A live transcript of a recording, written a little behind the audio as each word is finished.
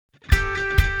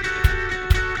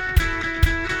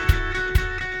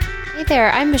there,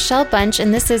 I'm Michelle Bunch,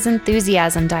 and this is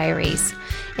Enthusiasm Diaries.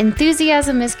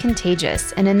 Enthusiasm is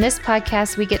contagious, and in this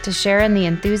podcast, we get to share in the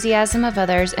enthusiasm of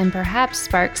others and perhaps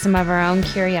spark some of our own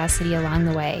curiosity along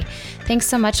the way. Thanks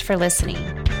so much for listening.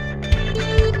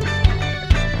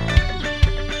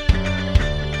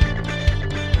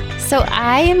 So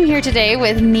I am here today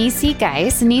with Nisi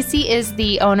Geis. Nisi is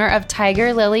the owner of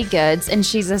Tiger Lily Goods, and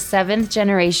she's a 7th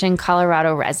generation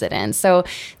Colorado resident. So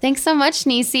thanks so much,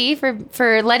 Nisi,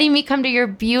 for letting me come to your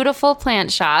beautiful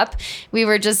plant shop. We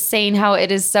were just saying how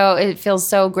it feels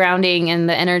so grounding in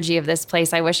the energy of this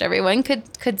place. I wish everyone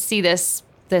could see this.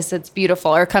 It's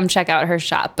beautiful, or come check out her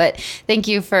shop. But thank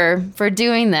you for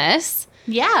doing this.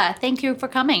 Yeah, thank you for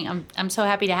coming. I'm so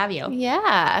happy to have you.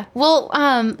 Yeah. Well,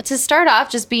 to start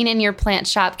off, just being in your plant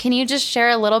shop, can you just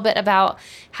share a little bit about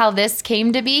how this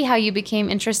came to be, how you became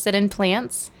interested in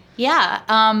plants? Yeah.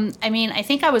 I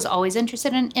think I was always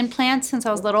interested in plants since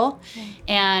I was little. Okay.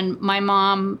 And my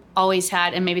mom always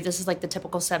had, and maybe this is like the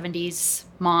typical 70s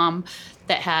mom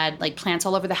that had like plants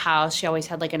all over the house. She always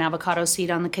had like an avocado seed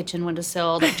on the kitchen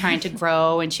windowsill, like trying to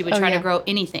grow, and she would try to grow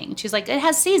anything. She's like, it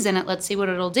has seeds in it. Let's see what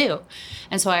it'll do.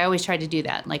 And so I always tried to do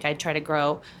that. Like I'd try to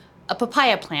grow a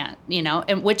papaya plant,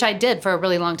 and which I did for a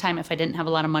really long time if I didn't have a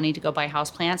lot of money to go buy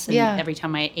house plants. And every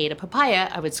time I ate a papaya,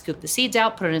 I would scoop the seeds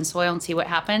out, put it in soil, and see what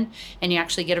happened. And you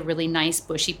actually get a really nice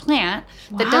bushy plant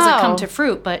that doesn't come to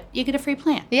fruit, but you get a free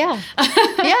plant. Yeah.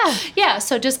 Yeah.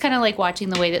 So just kind of like watching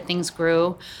the way that things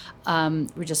grew.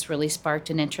 Just really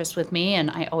sparked an interest with me, and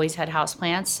I always had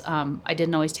houseplants. I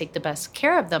didn't always take the best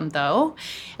care of them, though.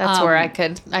 That's where I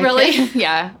could.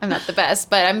 Yeah, I'm not the best,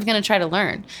 but I'm going to try to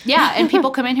learn. Yeah, and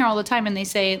people come in here all the time, and they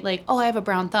say, like, oh, I have a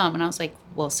brown thumb. And I was like,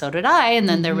 well, so did I. And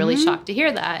then they're really shocked to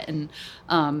hear that. And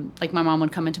like my mom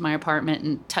would come into my apartment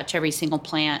and touch every single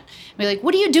plant. And be like,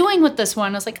 what are you doing with this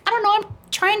one? I was like, I don't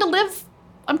know.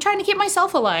 I'm trying to keep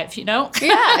myself alive, Yeah,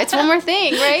 it's one more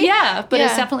thing, right? Yeah, but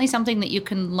it's definitely something that you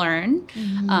can learn.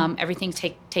 Everything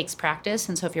takes practice,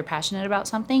 and so if you're passionate about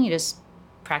something, you just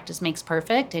practice makes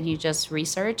perfect, and you just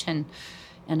research and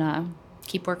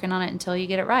keep working on it until you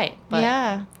get it right.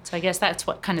 But, so I guess that's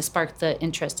what kind of sparked the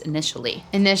interest initially.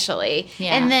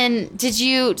 Yeah. And then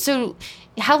so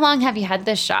how long have you had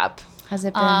this shop? Has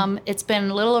it been? It's been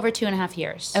a little over 2.5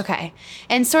 years. Okay.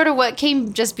 And sort of what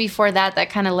came just before that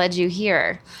kind of led you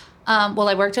here? Well,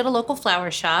 I worked at a local flower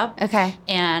shop. Okay.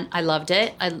 And I loved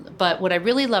it. But what I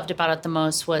really loved about it the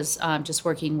most was just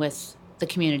working with the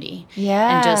community.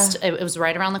 Yeah. And it was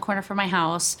right around the corner from my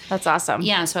house. That's awesome.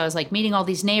 Yeah. So I was like meeting all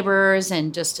these neighbors,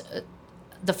 and just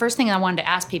the first thing I wanted to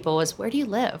ask people was, where do you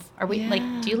live? Are we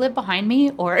do you live behind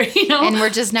me? Or, And we're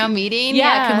just now meeting?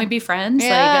 Yeah. Can we be friends?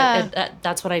 Yeah. Like,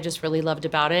 that's what I just really loved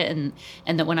about it. And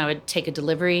that when I would take a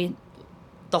delivery,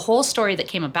 the whole story that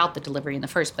came about the delivery in the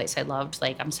first place, I loved.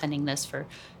 Like, I'm sending this for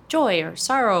joy or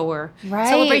sorrow or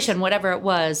celebration, whatever it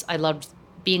was. I loved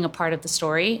being a part of the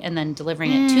story and then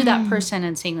delivering it to that person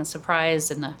and seeing the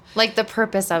surprise and the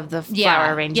purpose of the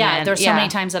flower arrangement. Yeah, there's so many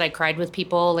times that I cried with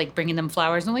people, like bringing them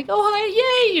flowers, and I'm like, oh,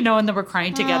 hi, yay, and then we're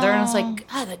crying together, and I was like,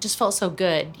 God, that just felt so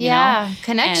good, you know?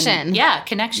 Connection. And,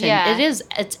 connection. Yeah.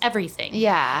 It's everything.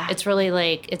 Yeah. It's really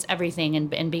like, it's everything,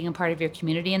 and being a part of your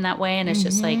community in that way, and it's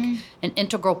just like an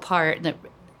integral part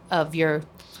of your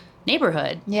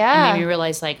neighborhood. Yeah. And made me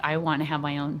realize, like, I want to have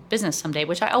my own business someday,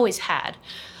 which I always had.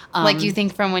 Like you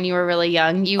think from when you were really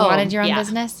young, you wanted your own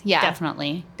business? Yeah.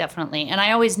 Definitely. And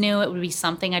I always knew it would be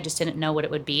something. I just didn't know what it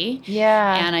would be.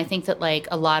 Yeah. And I think that like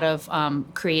a lot of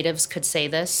creatives could say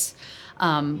this,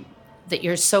 that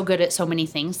you're so good at so many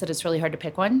things that it's really hard to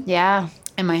pick one. Yeah.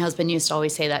 And my husband used to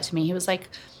always say that to me. He was like,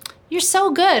 you're so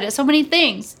good at so many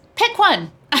things. Pick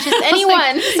one. Just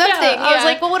anyone, something. I was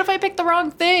like, well, what if I pick the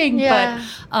wrong thing? Yeah.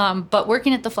 But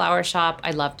working at the flower shop,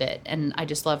 I loved it. And I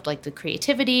just loved like the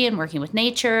creativity and working with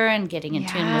nature and getting in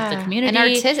tune with the community.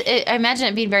 And I imagine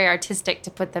it being very artistic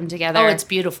to put them together. Oh, it's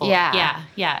beautiful. Yeah.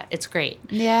 Yeah. It's great.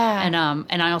 Yeah.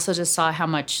 And I also just saw how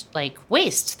much like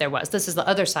waste there was. This is the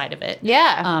other side of it.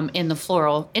 Yeah. In the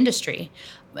floral industry.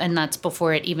 And that's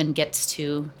before it even gets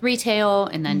to retail,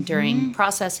 and then during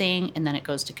processing, and then it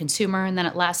goes to consumer, and then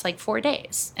it lasts like 4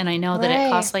 days. And I know that it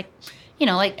costs like,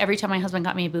 like every time my husband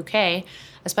got me a bouquet,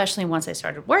 especially once I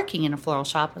started working in a floral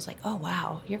shop, I was like, oh,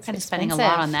 wow, you're kind of spending a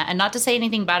lot on that. And not to say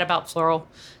anything bad about floral,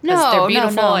 because they're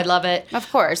beautiful. No. I love it.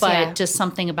 Of course, but just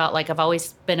something about, like, I've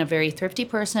always been a very thrifty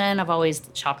person. I've always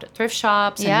shopped at thrift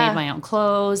shops and made my own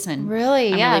clothes. And I'm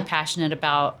really passionate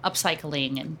about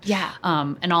upcycling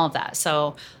and all of that.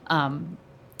 So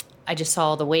I just saw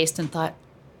all the waste and thought,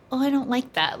 oh, I don't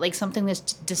like that. Like something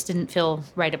that just didn't feel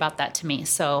right about that to me.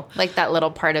 So Like that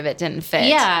little part of it didn't fit.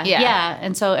 yeah.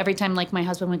 And so every time like my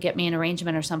husband would get me an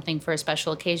arrangement or something for a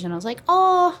special occasion, I was like,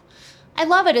 oh, I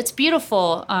love it. It's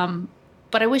beautiful.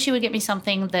 But I wish you would get me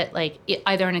something that like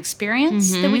either an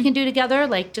experience that we can do together,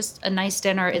 like just a nice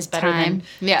dinner is better than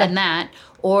that,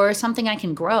 or something I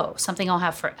can grow, something I'll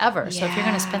have forever. So if you're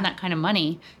going to spend that kind of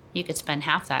money, you could spend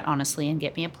half that, honestly, and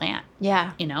get me a plant.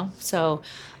 Yeah. You know? So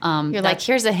you're like,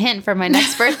 here's a hint for my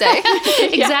next birthday.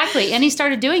 Exactly. And he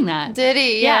started doing that. Did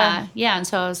he? Yeah. And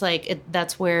so I was like,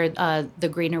 that's where the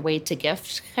greener way to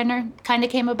gift kind of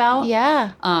came about.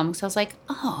 Yeah. So I was like,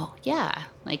 oh, yeah,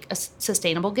 like a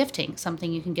sustainable gifting,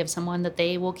 something you can give someone that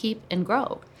they will keep and grow.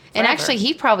 Forever. And actually,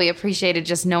 he probably appreciated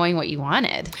just knowing what you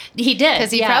wanted. He did.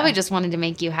 Because he probably just wanted to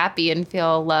make you happy and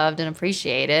feel loved and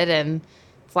appreciated. And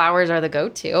flowers are the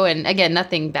go-to. And again,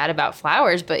 nothing bad about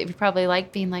flowers, but you probably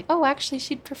like being like, oh, actually,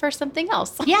 she'd prefer something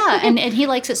else. Yeah, and he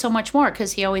likes it so much more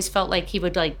because he always felt like he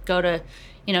would like go to,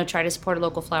 try to support a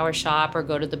local flower shop or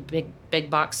go to the big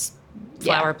box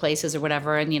flower places or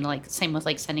whatever. And, like, same with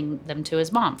like sending them to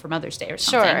his mom for Mother's Day or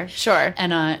something. Sure.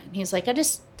 And he's like, that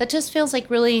just feels like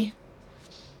really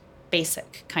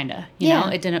basic, kind of, you know?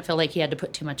 It didn't feel like he had to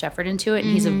put too much effort into it.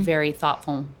 And he's a very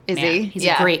thoughtful man. He? He's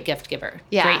a great gift giver.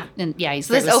 Yeah. Great. And he's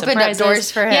so this opened up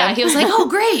doors for him. Yeah, he was like, oh,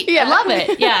 great. I love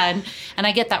it. Yeah. And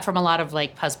I get that from a lot of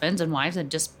like husbands and wives and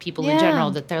just people in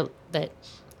general, that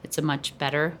it's a much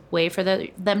better way for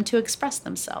them to express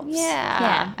themselves.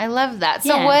 Yeah. I love that.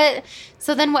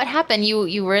 So then what happened?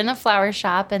 You were in the flower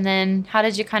shop, and then how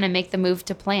did you kind of make the move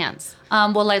to plants?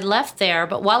 Well, I left there,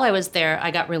 but while I was there,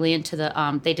 I got really into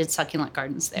they did succulent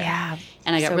gardens there. Yeah.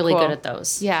 And I got really good at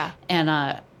those. Yeah. And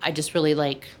I just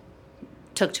really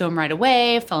took to them right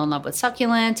away, fell in love with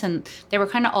succulent, and they were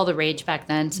kind of all the rage back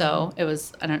then. So it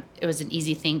was an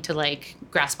easy thing to like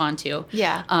grasp onto.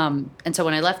 Yeah. And so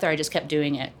when I left there, I just kept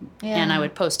doing it, and I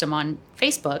would post them on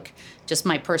Facebook, just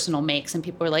my personal makes, and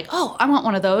people were like, "Oh, I want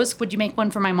one of those. Would you make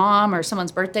one for my mom or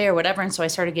someone's birthday or whatever?" And so I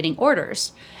started getting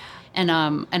orders. And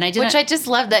I didn't. Which I just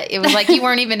love that it was like you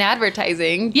weren't even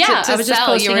advertising. Yeah, to I was sell. just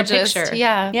posting you were a picture.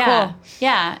 Yeah. Cool.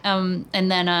 Yeah.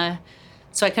 And then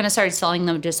so I kind of started selling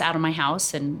them just out of my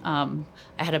house, and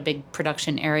I had a big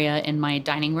production area in my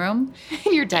dining room.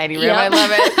 Your dining room, I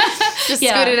love it. Just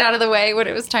scoot it out of the way when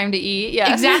it was time to eat.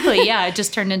 Yeah, exactly. Yeah, it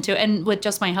just turned into, and with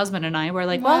just my husband and I, we're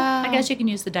like, well, I guess you can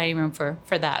use the dining room for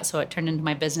that. So it turned into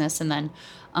my business, and then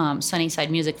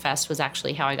Sunnyside Music Fest was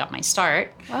actually how I got my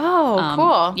start. Oh,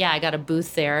 cool. Yeah, I got a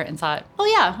booth there and thought, oh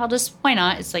yeah, why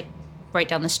not? It's like right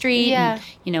down the street. Yeah.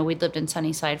 And, we'd lived in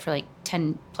Sunnyside for like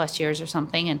 10 plus years or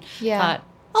something, and thought,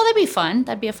 oh, that'd be fun.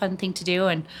 That'd be a fun thing to do.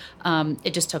 And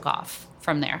it just took off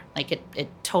from there. Like it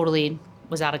totally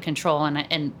was out of control.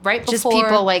 And right before, just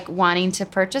people like wanting to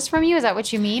purchase from you. Is that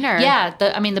what you mean? Or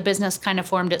the business kind of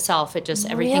formed itself. It just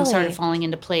everything started falling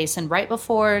into place. And right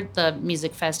before the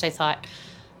music fest, I thought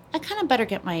I kind of better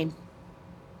get my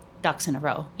ducks in a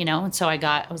row, And so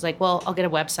I was like, well, I'll get a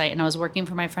website. And I was working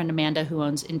for my friend Amanda, who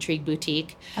owns Intrigue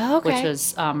Boutique, which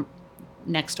was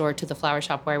next door to the flower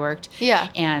shop where I worked. Yeah.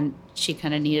 And she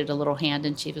kind of needed a little hand,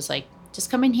 and she was like, just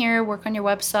come in here, work on your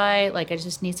website. Like, I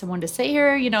just need someone to sit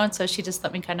here, And so she just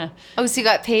let me kind of. Oh, so you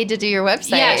got paid to do your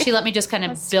website? Yeah, she let me just kind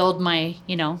of build my,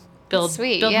 build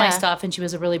my stuff. And she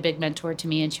was a really big mentor to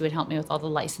me, and she would help me with all the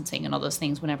licensing and all those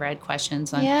things whenever I had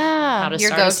questions on how to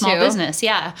start a small business.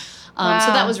 Yeah.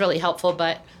 So that was really helpful.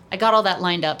 But I got all that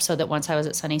lined up so that once I was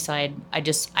at Sunnyside,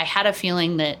 I had a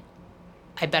feeling that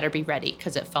I better be ready,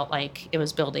 because it felt like it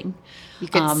was building. You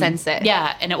could sense it.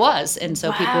 Yeah, and it was. And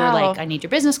so people were like, I need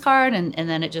your business card. And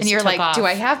then it just took off. And you're like, do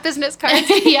I have business cards?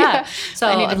 Yeah. So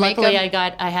I need to luckily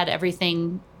I had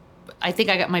everything. I think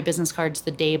I got my business cards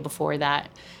the day before that.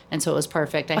 And so it was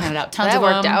perfect. I handed out tons of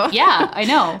them. That worked out. Yeah, I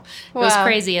know. It was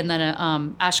crazy. And then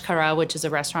Ashkara, which is a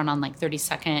restaurant on like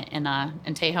 32nd in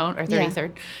Tejon, or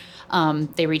 33rd. Yeah.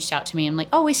 They reached out to me and like,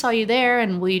 oh, we saw you there,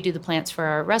 and will you do the plants for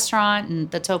our restaurant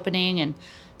and that's opening? And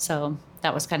so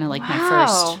that was kind of like my first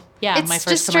commercial job. It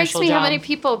just strikes me how many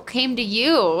people came to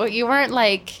you. You weren't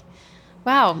like,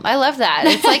 wow, I love that.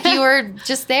 It's like you were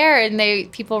just there, and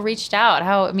people reached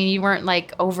out. You weren't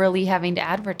like overly having to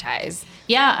advertise.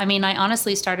 Yeah, I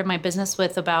honestly started my business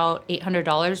with about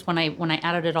 $800 when I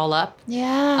added it all up.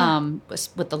 Yeah.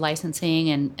 With the licensing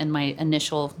and my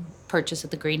initial purchase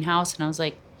at the greenhouse, and I was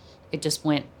like, it just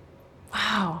went,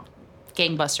 wow,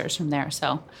 gangbusters from there.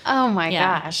 So. Oh my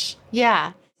gosh.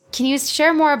 Yeah. Can you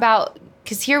share more about?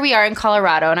 Because here we are in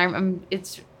Colorado, and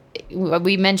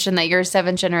we mentioned that you're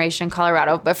 7th generation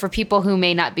Colorado, but for people who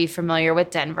may not be familiar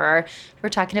with Denver, we're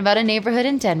talking about a neighborhood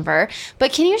in Denver.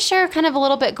 But can you share kind of a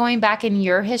little bit going back in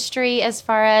your history as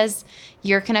far as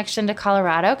your connection to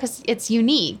Colorado? Because it's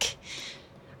unique.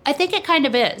 I think it kind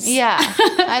of is. Yeah.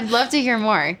 I'd love to hear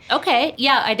more. Okay.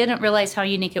 Yeah, I didn't realize how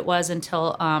unique it was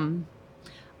until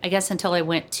until I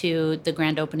went to the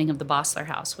grand opening of the Bossler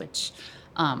House, which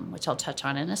I'll touch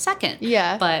on in a second.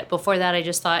 Yeah. But before that, I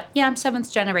just thought, I'm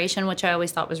 7th generation, which I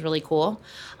always thought was really cool.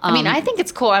 I mean, I think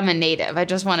it's cool. I'm a native. I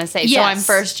just want to say. Yes.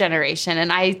 So I'm 1st generation,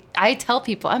 and I tell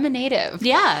people I'm a native.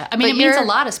 Yeah. I mean, it means a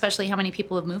lot, especially how many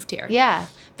people have moved here. Yeah.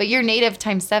 But you're native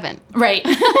times 7. Right.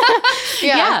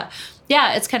 Yeah.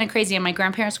 Yeah, it's kind of crazy. And my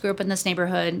grandparents grew up in this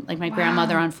neighborhood, like my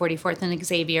grandmother on 44th and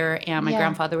Xavier, and my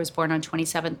grandfather was born on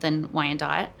 27th and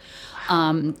Wyandotte.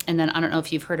 And then I don't know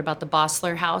if you've heard about the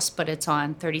Bossler House, but it's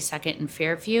on 32nd and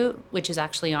Fairview, which is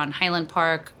actually on Highland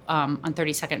Park on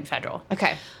 32nd and Federal.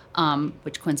 Okay.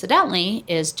 Which coincidentally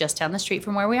is just down the street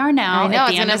from where we are now. I know.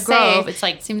 At the end of Grove. It's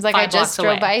like seems like 5 I just blocks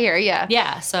drove away. by here. Yeah.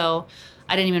 Yeah. So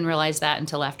I didn't even realize that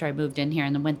until after I moved in here,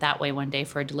 and then went that way one day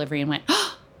for a delivery and went,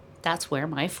 oh, that's where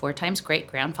my 4 times great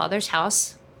grandfather's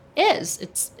house is.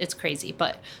 It's crazy,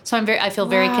 but so I feel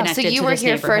very connected. So you to were this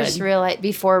here neighborhood. first,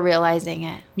 before realizing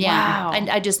it. Yeah, Wow. and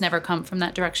I just never come from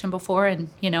that direction before, and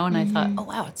I thought, oh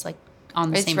wow, it's like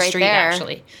on the It's same right street there.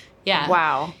 actually. Yeah.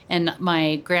 Wow. And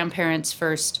my grandparents'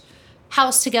 first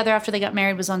house together after they got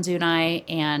married was on Zuni,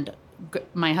 and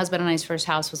my husband and I's first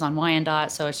house was on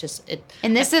Wyandotte. So it's just it.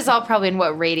 And this is all probably in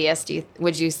what radius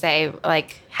would you say,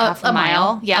 like half a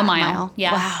mile? Yeah, a mile.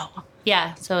 Yeah. Wow.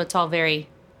 Yeah. So it's all very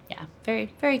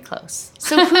very close.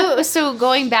 So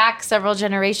going back several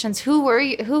generations, who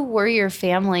were your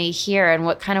family here, and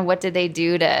what did they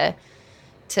do to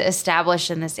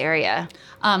establish in this area?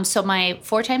 So my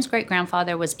 4 times great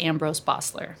grandfather was Ambrose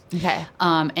Bossler. Okay.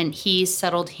 And he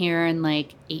settled here in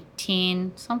like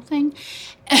 18 something,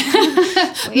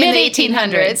 Mid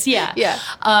 1800s. Yeah. Yeah.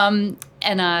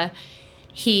 And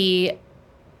he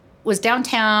was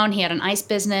downtown. He had an ice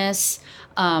business.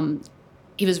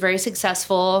 He was very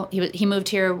successful. He moved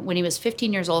here when he was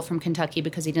 15 years old from Kentucky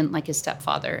because he didn't like his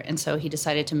stepfather. And so he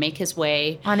decided to make his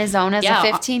way. On his own as a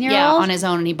 15-year-old? Yeah, on his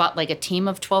own. And he bought like a team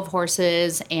of 12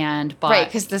 horses and bought... Right,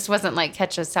 because this wasn't like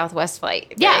catch a Southwest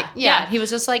flight. Yeah, right? yeah. He was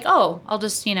just like, oh, I'll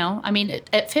just,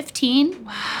 at 15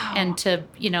 and to,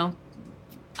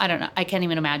 I don't know. I can't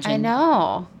even imagine. I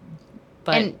know.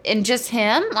 But and just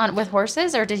him with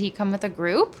horses, or did he come with a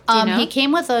group? Do you know? He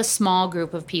came with a small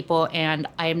group of people, and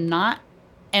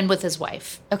and with his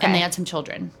wife. Okay. And they had some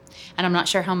children. And I'm not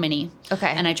sure how many. Okay.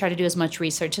 And I tried to do as much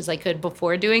research as I could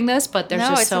before doing this, but there's No,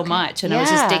 just it's so okay. much. And I was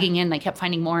just digging in, and I kept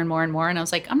finding more and more and more. And I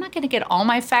was like, I'm not going to get all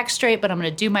my facts straight, but I'm going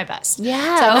to do my best.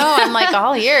 Yeah. So, no, I'm like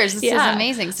all ears. This is Yeah.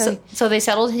 amazing. So they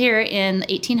settled here in the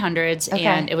 1800s, Okay.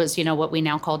 and it was, what we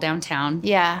now call downtown.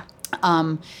 yeah.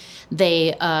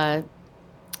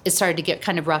 It started to get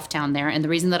kind of rough down there. And the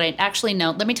reason that I actually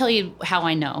know, let me tell you how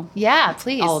I know Yeah,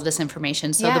 please. all of this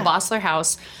information. So Yeah. the Bossler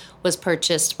House was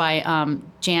purchased by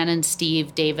Jan and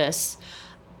Steve Davis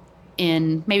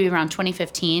in maybe around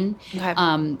 2015, Okay.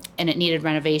 and it needed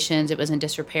renovations. It was in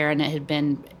disrepair, and it had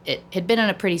been in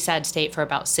a pretty sad state for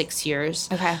about 6 years.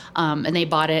 Okay. And they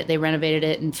bought it, they renovated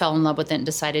it, and fell in love with it, and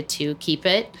decided to keep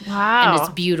it. Wow. And it's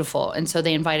beautiful. And so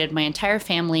they invited my entire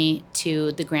family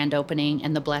to the grand opening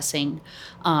and the blessing.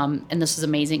 And this is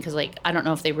amazing because, I don't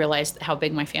know if they realized how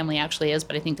big my family actually is,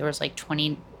 but I think there was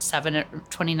 27 or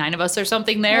 29 of us or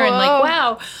something there. Whoa. And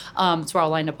wow. So we're all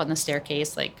lined up on the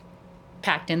staircase,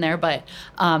 packed in there. But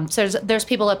so there's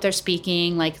people up there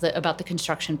speaking about the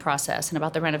construction process and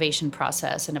about the renovation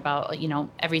process and about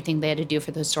everything they had to do for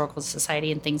the Historical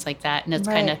Society and things like that. And it's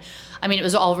Right. kind of, it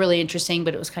was all really interesting,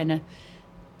 but it was kind of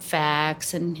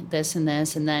facts and this and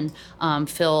this. And then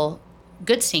Phil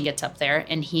Goodstein gets up there,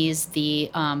 and he's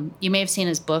the you may have seen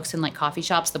his books in coffee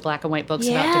shops, the black and white books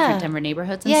about Yeah. different Denver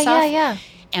neighborhoods and Yeah, stuff. yeah.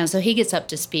 And so he gets up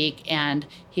to speak, and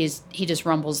he just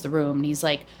rumbles the room, and he's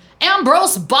like,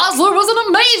 Ambrose Bossler was an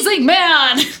amazing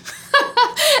man.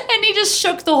 And he just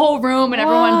shook the whole room, and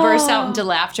everyone burst out into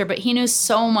laughter. But he knew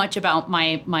so much about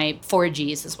my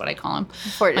 4Gs, is what I call them.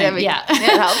 Yeah.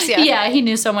 It helps, yeah. Yeah, he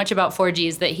knew so much about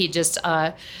 4Gs that he just,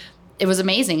 it was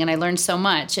amazing, and I learned so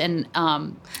much. And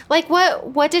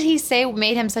what did he say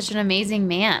made him such an amazing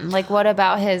man? What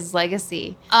about his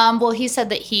legacy? well, he said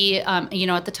that he, at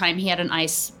the time he had a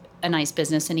nice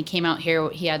business, and he came out here.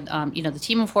 He had, the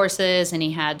team of horses, and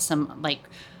he had some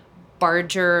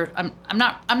barger. I'm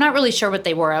not really sure what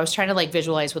they were. I was trying to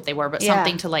visualize what they were, but Yeah.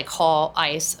 something to haul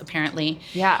ice apparently.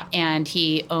 Yeah. And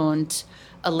he owned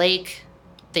a lake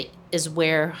that is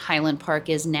where Highland Park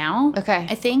is now. Okay.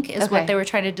 I think is Okay. what they were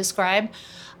trying to describe.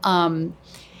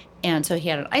 And so he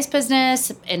had an ice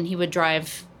business, and he would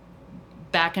drive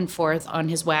back and forth on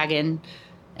his wagon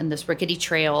and this rickety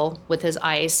trail with his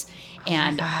ice.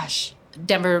 And Gosh.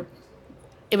 Denver,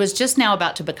 it was just now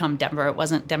about to become Denver. It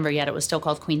wasn't Denver yet. It was still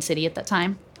called Queen City at that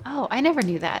time. Oh, I never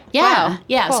knew that. Yeah. Wow.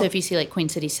 Yeah. Cool. So if you see like Queen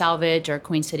City Salvage or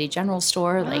Queen City General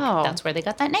Store, like Oh. that's where they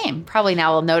got that name. Probably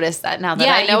now we'll notice that now that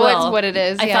Yeah, I know you will. what it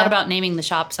is. I yeah. thought about naming the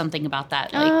shop something about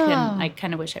that. Like, Oh. and I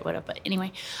kind of wish I would have, but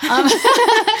anyway.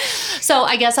 So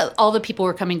I guess all the people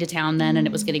were coming to town then, and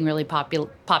it was getting really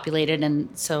populated. And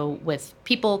so with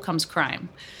people comes crime.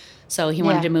 So he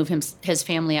wanted Yeah. to move his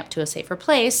family up to a safer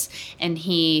place, and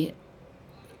he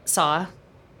saw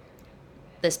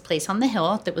this place on the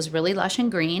hill that was really lush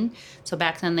and green. So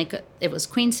back then it was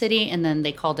Queen City, and then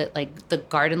they called it like the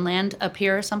Garden Land up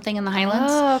here or something in the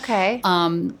Highlands. Oh, okay.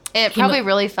 It he probably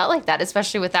really felt like that,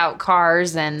 especially without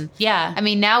cars. And Yeah. I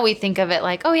mean, now we think of it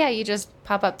like, oh yeah, you just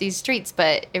pop up these streets,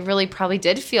 but it really probably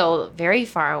did feel very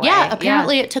far away. Yeah,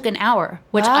 apparently it took an hour,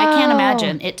 which I can't Wow.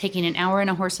 imagine it taking an hour in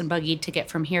a horse and buggy to get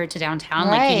from here to downtown,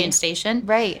 like Right. Union Station.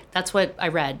 Right. That's what I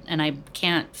read, and I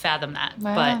can't fathom that.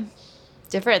 Wow. But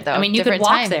Different though. I mean, you could Different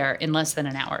walk time. there in less than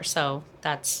an hour, so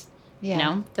that's Yeah. you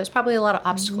know, there's probably a lot of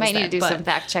obstacles. Might need there, to do but some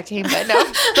fact checking, but no.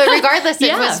 But regardless, it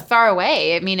Yeah. was far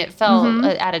away. I mean, it felt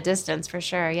at a distance for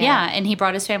sure. Yeah. Yeah, and he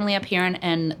brought his family up here,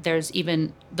 and there's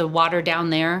even the water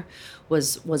down there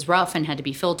was rough and had to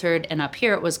be filtered, and up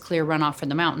here it was clear runoff from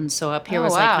the mountains. So up here Oh,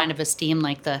 was wow. like kind of esteemed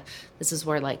like this is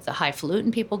where like the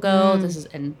highfalutin people go. Mm. This is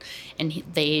and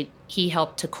he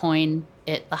helped to coin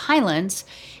it the Highlands,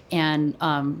 and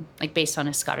like based on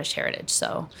his Scottish heritage.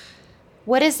 So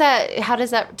What is that? How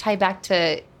does that tie back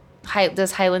to?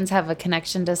 Does Highlands have a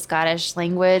connection to Scottish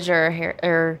language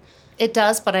or? it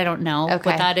does, but I don't know Okay.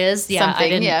 what that is. Yeah, Something, I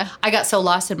didn't. yeah. I got so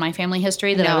lost in my family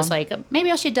history that I No. was like,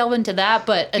 maybe I should delve into that.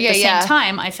 But at Yeah, the yeah. same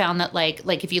time, I found that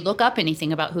like if you look up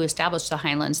anything about who established the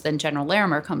Highlands, then General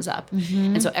Larimer comes up,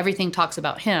 Mm-hmm. and so everything talks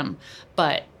about him.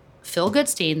 But Phil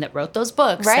Goodstein, that wrote those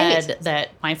books, Right. said that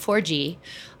my 4G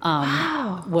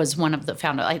was one of the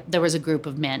founders. There was a group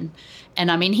of men,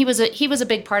 and I mean he was a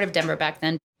big part of Denver back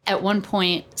then. At one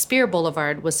point, Spear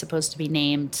Boulevard was supposed to be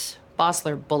named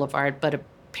Bossler Boulevard, but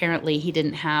apparently he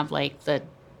didn't have like the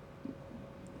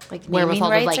like naming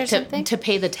wherewithal rights of or like something? to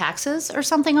pay the taxes or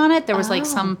something on it. There was like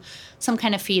Oh. some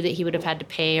kind of fee that he would have had to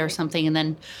pay or something. And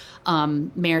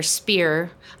then Mayor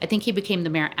Spear, I think he became the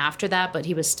mayor after that, but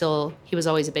he was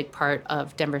always a big part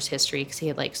of Denver's history because he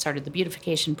had like started the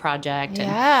beautification project.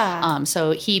 Yeah. And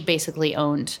so he basically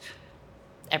owned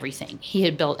everything. He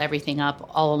had built everything up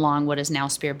all along what is now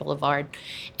Spear Boulevard,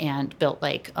 and built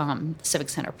like Civic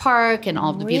Center Park and all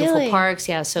of the beautiful Really? parks.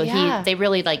 Yeah. So Yeah. they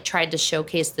really like tried to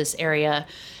showcase this area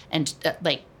and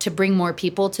like to bring more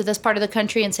people to this part of the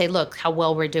country and say, look how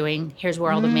well we're doing. Here's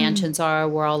where all the mansions are.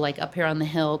 We're all like up here on the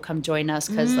hill. Come join us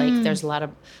because like there's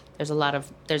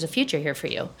a future here for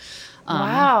you.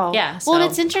 Wow. Yeah. Well, and so-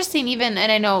 it's interesting even,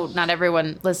 and I know not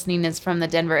everyone listening is from the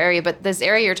Denver area, but this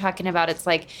area you're talking about, it's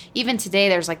like, even today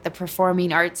there's like the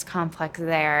performing arts complex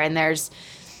there, and there's,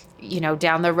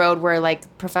 down the road where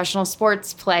like professional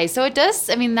sports play. So it does,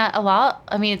 I mean, that a lot,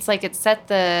 I mean, it's like it set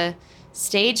the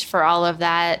stage for all of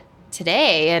that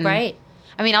today. And Right.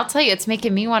 I mean, I'll tell you, it's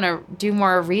making me want to do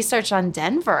more research on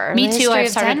Denver. Me the too. history I've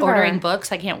of started Denver. ordering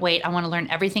books. I can't wait. I want to learn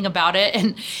everything about it.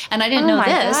 And I didn't Oh know my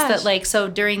this, gosh. that like, so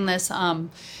during this,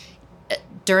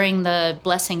 during the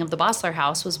blessing of the Bossler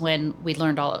house was when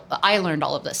I learned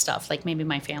all of this stuff. Like maybe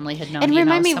my family had known, And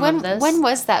remind me, some when of this.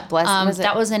 was that blessing?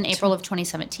 That was in April of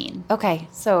 2017. Okay,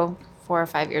 so 4 or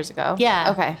 5 years ago.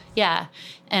 Yeah. Okay. Yeah.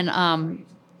 And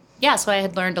so I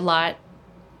had learned a lot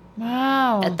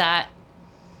Wow. at that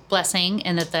blessing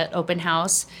and at that open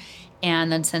house.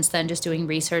 And then since then, just doing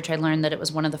research, I learned that it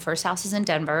was one of the first houses in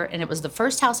Denver, and it was the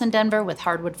first house in Denver with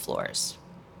hardwood floors.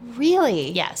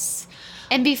 Really? Yes.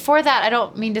 And before that, I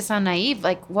don't mean to sound naive.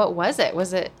 Like, what was it?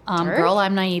 Was it dirt? Girl,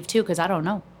 I'm naive too because I don't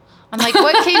know. I'm like,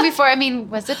 what came before? I mean,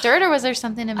 was it dirt or was there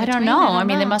something in I between? don't know. I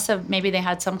mean, know. they must have, maybe they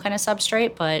had some kind of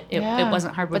substrate, but it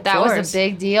wasn't hardwood But that floors. was a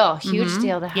big deal, huge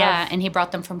deal to have. Yeah, and he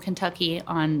brought them from Kentucky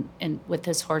with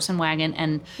his horse and wagon.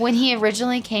 And When he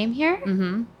originally came here?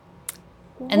 Mm-hmm.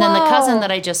 then the cousin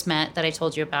that I just met that I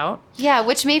told you about. Yeah,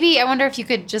 which maybe, I wonder if you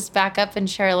could just back up and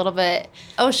share a little bit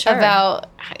Oh, sure. about,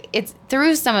 it's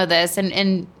through some of this,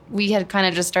 and we had kind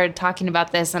of just started talking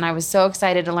about this, and I was so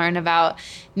excited to learn about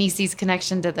Nisi's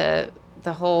connection to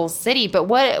the whole city. But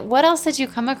what else did you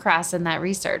come across in that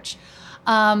research?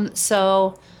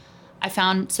 So I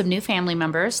found some new family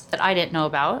members that I didn't know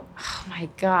about. Oh my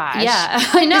gosh. Yeah,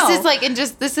 I know. This is like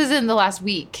this is in the last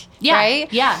week, Yeah,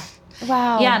 right? yeah.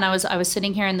 Wow. Yeah, and I was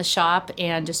sitting here in the shop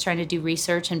and just trying to do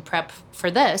research and prep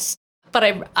for this.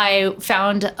 But I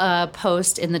found a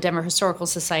post in the Denver Historical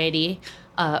Society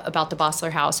about the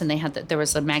Bossler House, and there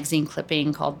was a magazine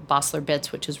clipping called Bossler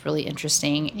Bits, which was really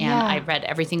interesting. And I read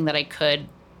everything that I could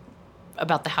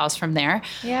about the house from there.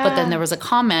 Yeah. But then there was a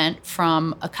comment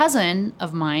from a cousin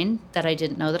of mine that I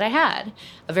didn't know that I had,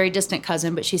 a very distant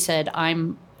cousin, but she said,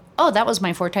 that was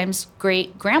my 4 times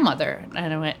great grandmother.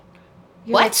 And I went,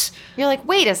 what? You're like,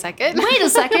 wait a second. Wait a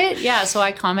second. Yeah. So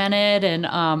I commented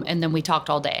and then we talked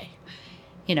all day.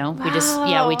 You know,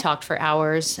 we talked for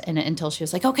hours and until she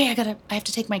was like, okay, I have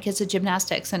to take my kids to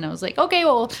gymnastics. And I was like, okay,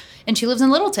 well, and she lives in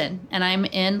Littleton and I'm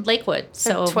in Lakewood.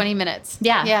 So 20 minutes.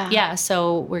 Yeah.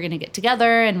 So we're going to get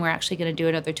together and we're actually going to do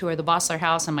another tour of the Bossler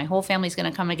house and my whole family's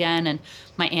going to come again. And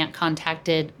my aunt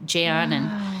contacted Jan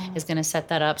and is going to set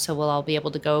that up. So we'll all be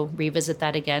able to go revisit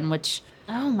that again, which.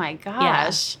 Oh my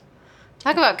gosh. Yeah.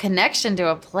 Talk about connection to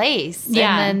a place.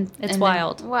 Yeah, it's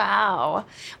wild. Wow.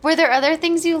 Were there other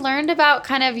things you learned about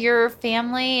kind of your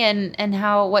family and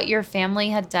what your family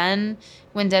had done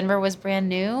when Denver was brand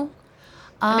new?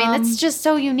 I mean, that's just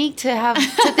so unique to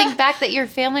think back that your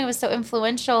family was so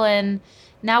influential in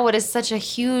now what is such a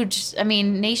huge,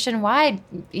 nationwide,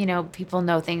 people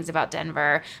know things about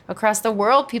Denver. Across the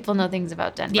world, people know things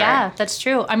about Denver. Yeah, that's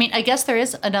true. I mean, I guess there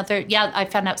is I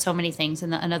found out so many things.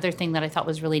 And another thing that I thought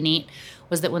was really neat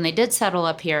was that when they did settle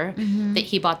up here, that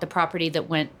he bought the property that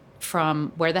went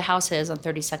from where the house is on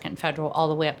 32nd Federal all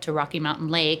the way up to Rocky Mountain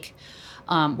Lake,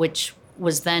 which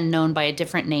was then known by a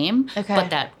different name. Okay.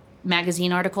 But that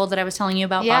magazine article that I was telling you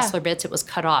about, Bossler Bits, it was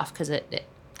cut off because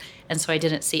and so I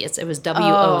didn't see it. It was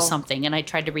WO something, and I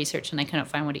tried to research, and I couldn't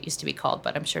find what it used to be called.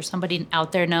 But I'm sure somebody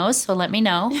out there knows, so let me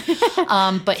know.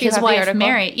 But his wife,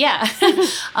 Mary,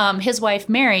 his wife,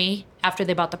 Mary, after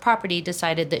they bought the property,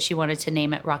 decided that she wanted to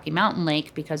name it Rocky Mountain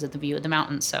Lake because of the view of the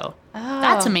mountains. So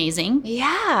that's amazing.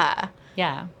 Yeah.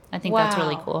 Yeah, I think that's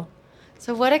really cool.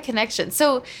 So what a connection.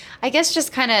 So I guess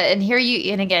just kind of, and here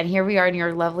we are in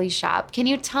your lovely shop. Can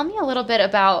you tell me a little bit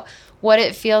about what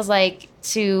it feels like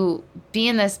to be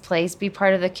in this place, be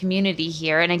part of the community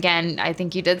here? And again, I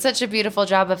think you did such a beautiful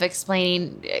job of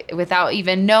explaining without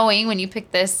even knowing when you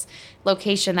picked this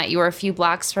location that you were a few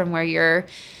blocks from where your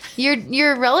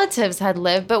relatives had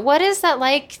lived. But what is that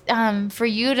like for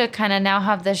you to kind of now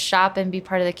have this shop and be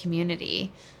part of the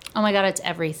community? Oh my God, it's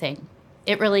everything.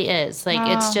 It really is.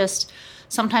 Like, it's just,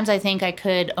 sometimes I think I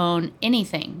could own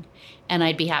anything and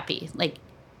I'd be happy. Like,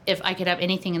 if I could have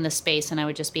anything in this space, and I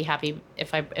would just be happy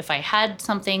if I had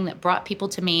something that brought people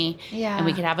to me, and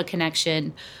we could have a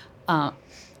connection. So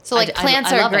like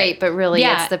plants are great, but really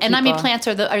it's the people. And I mean, plants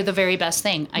are the very best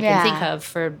thing I can think of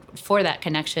for that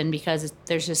connection, because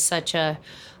there's just such a,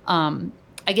 I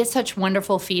get such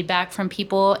wonderful feedback from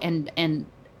people, and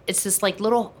it's this like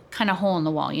little kind of hole in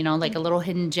the wall, like a little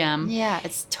hidden gem. Yeah,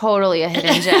 it's totally a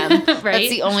hidden gem. Right? That's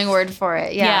the only word for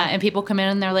it. Yeah. And people come in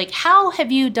and they're like, how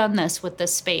have you done this with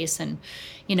this space? And,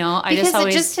 I because just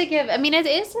always... just to give, it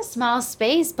is a small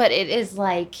space, but it is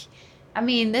like,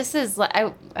 this is like,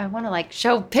 I want to like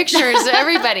show pictures to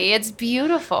everybody. It's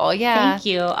beautiful. Yeah. Thank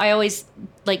you. I always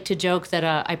like to joke that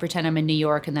I pretend I'm in New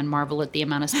York and then marvel at the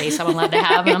amount of space I'm allowed to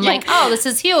have. And I'm like, oh, this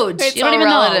is huge. It's you don't even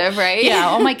relative, know. Right? Yeah.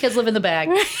 All my kids live in the bag.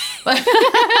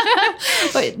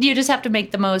 But you just have to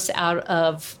make the most out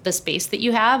of the space that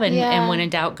you have. And when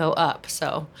in doubt, go up.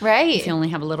 So if you only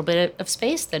have a little bit of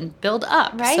space, then build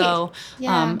up. Right. So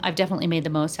I've definitely made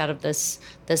the most out of this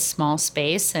small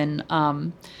space. And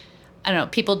I don't know,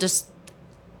 people just,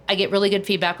 I get really good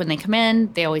feedback when they come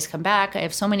in. They always come back. I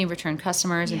have so many return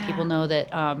customers, and people know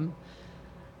that,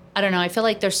 I don't know, I feel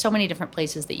like there's so many different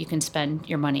places that you can spend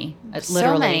your money, literally.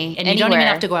 So many. And you don't even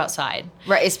have to go outside.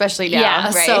 Right, especially now. Yeah,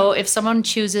 right? So if someone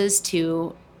chooses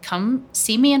to come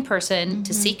see me in person,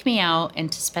 to seek me out,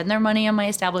 and to spend their money on my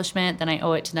establishment, then I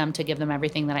owe it to them to give them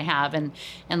everything that I have. And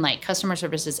like, customer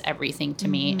service is everything to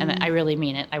me, and I really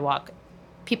mean it. I walk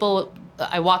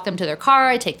them to their car,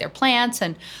 I take their plants,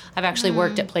 and I've actually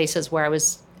worked at places where I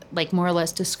was like more or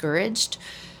less discouraged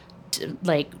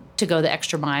to go the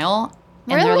extra mile.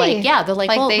 And really? They're like, they're like,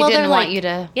 well, they well, didn't they're want like, you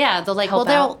to they're like, help well,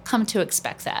 they'll out. come to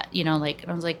expect that, like,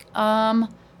 and I was like,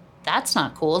 that's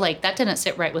not cool. Like, that didn't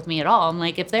sit right with me at all. I'm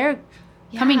like, if they're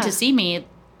coming to see me,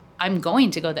 I'm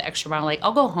going to go the extra mile. Like,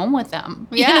 I'll go home with them.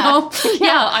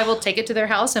 I will take it to their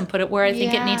house and put it where I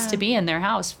think it needs to be in their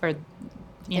house for.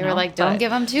 They were like, don't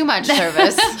give them too much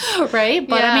service. Right?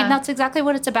 But I mean, that's exactly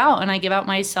what it's about. And I give out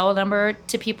my cell number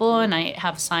to people, and I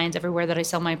have signs everywhere that I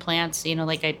sell my plants.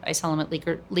 Like I sell them at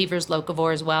Lever's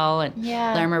Locavore as well, and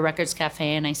Larimer Records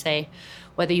Cafe. And I say,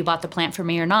 whether you bought the plant for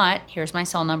me or not, here's my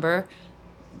cell number.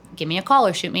 give me a call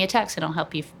or shoot me a text and I'll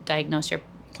help you diagnose your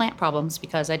plant problems,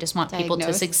 because I just want people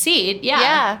to succeed.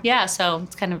 Yeah. So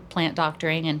it's kind of plant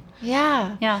doctoring and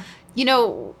yeah. You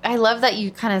know, I love that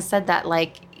you kind of said that,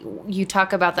 like, you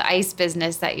talk about the ice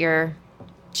business that your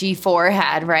G4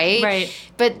 had, right? Right.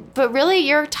 But really,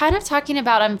 you're kind of talking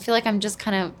about, I feel like I'm just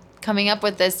kind of coming up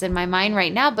with this in my mind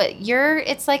right now, but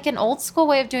it's like an old school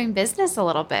way of doing business a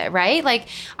little bit, right? Like,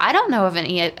 I don't know of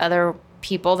any other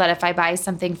people that if I buy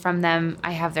something from them,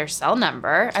 I have their cell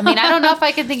number. I mean, I don't know if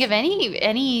I can think of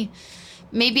any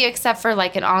maybe except for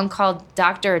like an on-call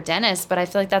doctor or dentist, but I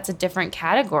feel like that's a different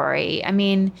category. I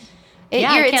mean,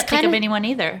 I can't think of anyone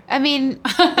either. I mean,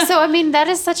 that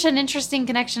is such an interesting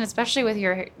connection, especially with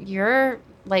your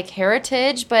like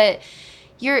heritage, but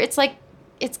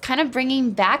it's kind of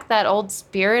bringing back that old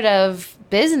spirit of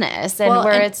business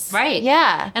it's right.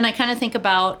 Yeah. And I kind of think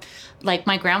about like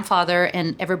my grandfather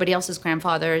and everybody else's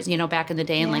grandfathers, you know, back in the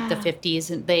day in like the 50s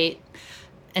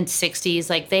and 60s,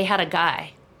 like they had a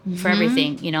guy for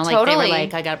everything, you know, like they were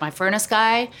like, I got my furnace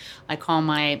guy, I call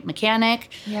my mechanic,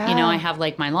 you know, I have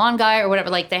like my lawn guy or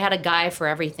whatever. Like they had a guy for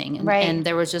everything. And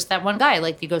there was just that one guy,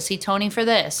 like you go see Tony for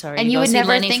this, or and you would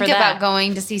never think about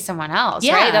going to see someone else,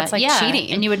 right? That's like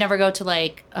cheating. And you would never go to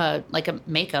like a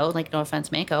Mako, like no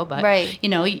offense Mako, but you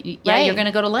know, you're going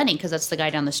to go to Lenny because that's the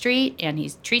guy down the street and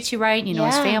he treats you right. You know,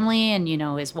 his family and you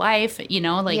know, his wife, you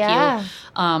know, like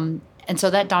you, and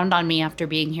so that dawned on me after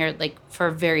being here, like, for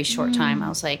a very short time. I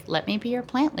was like, let me be your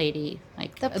plant lady.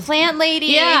 Like the plant lady.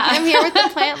 Yeah. I'm here with the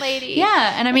plant lady.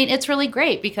 Yeah. And I mean, it's really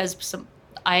great because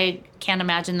I can't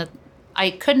imagine that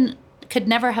could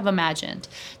never have imagined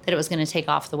that it was going to take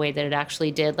off the way that it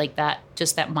actually did. Like that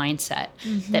mindset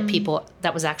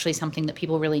that was actually something that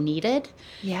people really needed.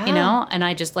 Yeah. You know? And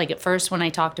I just, like, at first when I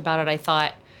talked about it, I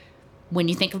thought, when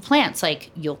you think of plants,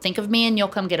 like you'll think of me and you'll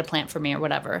come get a plant for me or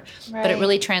whatever. Right. But it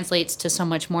really translates to so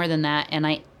much more than that. And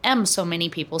I am so many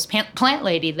people's plant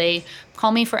lady. They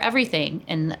call me for everything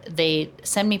and they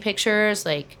send me pictures.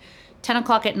 Like 10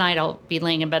 o'clock at night, I'll be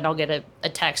laying in bed and I'll get a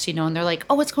text, you know, and they're like,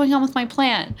 oh, what's going on with my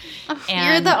plant? And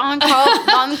you're the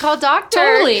on-call doctor.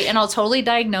 Totally. And I'll totally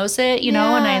diagnose it, you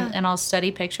know, and I'll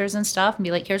study pictures and stuff and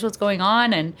be like, here's what's going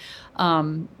on. And,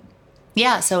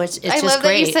 so it's just great. I love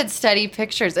that you said study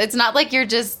pictures. It's not like you're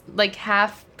just like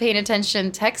half paying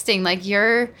attention texting. Like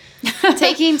you're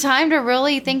taking time to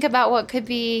really think about what could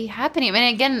be happening. I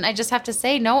mean, again, I just have to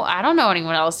say, no, I don't know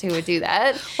anyone else who would do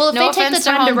that. Well, if no they take the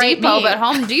time to write Depot, me. but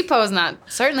Home Depot's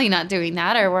certainly not doing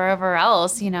that, or wherever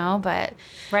else, you know, but.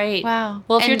 Right. Wow.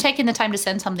 Well, if you're taking the time to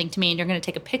send something to me and you're going to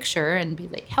take a picture and be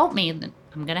like, help me, then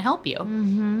I'm going to help you,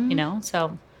 you know,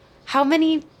 so.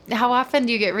 How often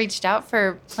do you get reached out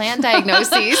for plant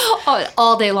diagnoses?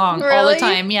 All day long, really? All the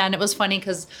time. Yeah, and it was funny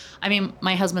because, I mean,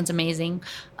 my husband's amazing,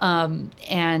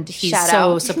 and he's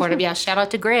supportive. Yeah, shout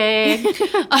out to Greg.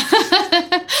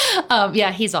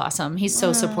 He's awesome. He's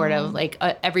so supportive. Like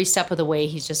every step of the way,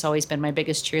 he's just always been my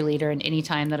biggest cheerleader. And any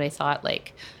time that I thought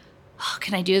like, oh,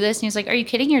 can I do this? And he was like, are you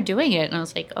kidding? You're doing it. And I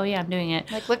was like, oh, yeah, I'm doing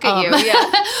it. Like, look at you.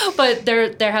 Yeah. But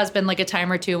there has been like a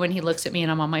time or two when he looks at me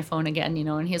and I'm on my phone again, you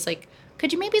know, and he's like,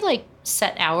 could you maybe like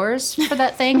set hours for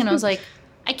that thing? And I was like,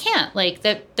 I can't. Like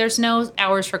there's no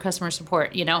hours for customer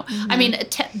support, you know? I mean,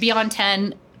 beyond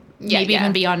 10, maybe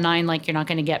even beyond 9, like you're not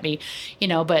going to get me, you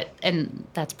know, and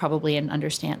that's probably an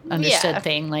understood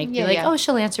thing. Like, you're like, oh,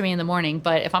 she'll answer me in the morning.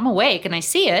 But if I'm awake and I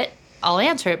see it, I'll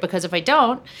answer it, because if I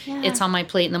don't, it's on my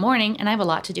plate in the morning and I have a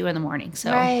lot to do in the morning.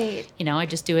 So, you know, I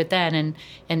just do it then.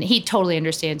 And he totally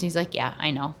understands. He's like, yeah,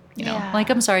 I know, you know, like,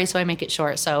 I'm sorry. So I make it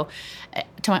short. So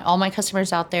to all my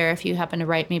customers out there, if you happen to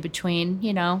write me between,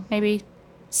 you know, maybe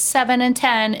 7 and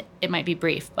 10, it might be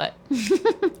brief, but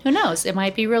who knows? It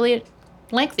might be really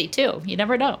lengthy too. You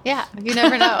never know. Yeah, you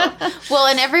never know. Well,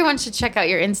 and everyone should check out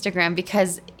your Instagram,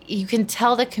 because you can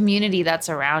tell the community that's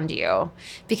around you,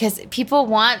 because people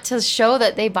want to show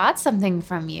that they bought something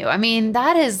from you. I mean,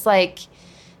 that is like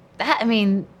that. I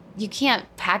mean, you can't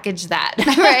package that,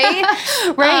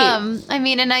 right? Right. I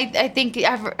mean, and I think,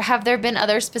 have there been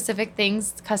other specific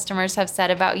things customers have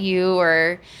said about you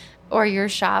or your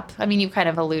shop? I mean, you kind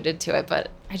of alluded to it,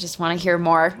 but I just want to hear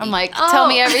more. I'm like, tell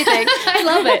me everything. I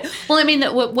love it. Well, I mean,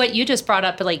 what you just brought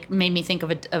up, like, made me think of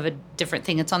a different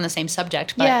thing. It's on the same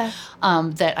subject, but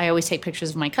that I always take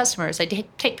pictures of my customers. I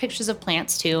take pictures of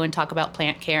plants too, and talk about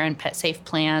plant care and pet safe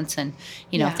plants, and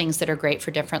you know, things that are great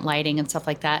for different lighting and stuff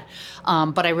like that.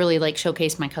 But I really like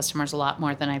showcase my customers a lot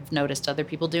more than I've noticed other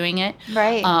people doing it.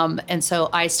 Right. And so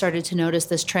I started to notice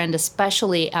this trend,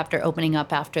 especially after opening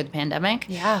up after the pandemic.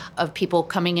 Yeah. Of people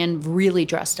coming in really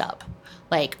dressed up.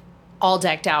 Like all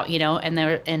decked out,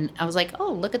 and I was like,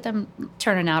 oh, look at them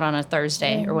turning out on a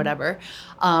Thursday or whatever.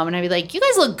 And I'd be like, you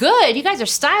guys look good. You guys are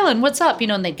styling. What's up?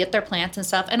 And they'd get their plants and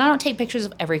stuff. And I don't take pictures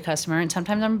of every customer. And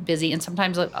sometimes I'm busy. And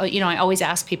sometimes, I always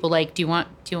ask people like, do you want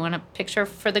a picture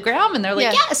for the gram? And they're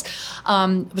like, yes.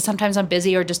 But sometimes I'm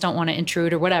busy or just don't want to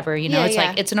intrude or whatever. It's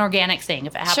like, it's an organic thing.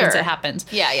 If it happens, it happens.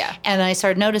 Yeah, yeah. And I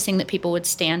started noticing that people would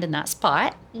stand in that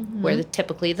spot where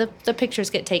typically the pictures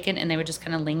get taken, and they would just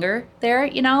kind of linger there,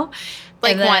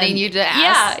 Like then, wanting you to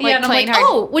ask. Yeah, and I'm like,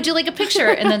 oh, would you like a picture?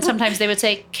 And then sometimes they would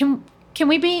say, can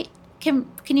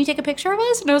you take a picture of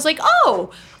us? And I was like,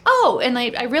 oh. And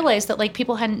I realized that like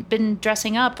people hadn't been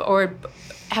dressing up or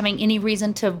having any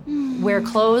reason to wear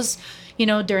clothes,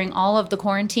 during all of the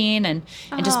quarantine and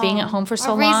just being at home for so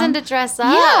long. A reason to dress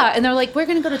up. Yeah. And they're like, we're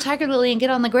going to go to Tiger Lily and get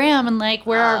on the gram and like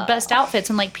wear our best outfits.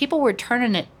 And like people were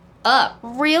turning it up.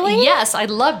 Really? Yes, I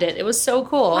loved it. It was so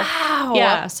cool. Wow.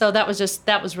 Yeah. So that was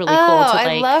really cool.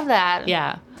 I love that.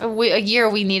 Yeah. A year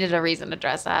we needed a reason to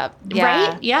dress up.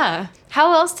 Yeah. Right? Yeah.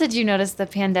 How else did you notice the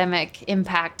pandemic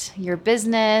impact your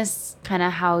business, kind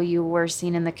of how you were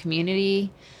seen in the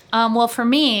community? Well, for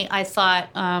me, I thought,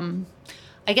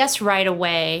 I guess right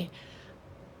away,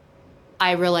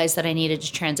 I realized that I needed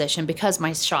to transition because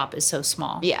my shop is so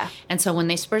small. Yeah. And so when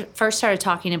they first started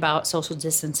talking about social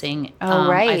distancing,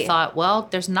 right. I thought, well,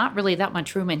 there's not really that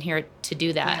much room in here to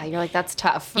do that. Yeah, you're like, that's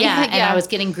tough. Yeah, and I was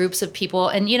getting groups of people,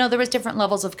 and there was different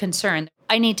levels of concern.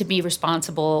 I need to be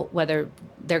responsible whether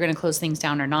they're going to close things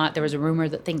down or not. There was a rumor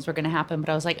that things were going to happen, but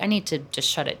I was like, I need to just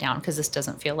shut it down because this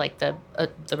doesn't feel like the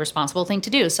responsible thing to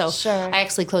do. So sure. I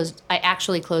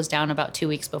actually closed down about 2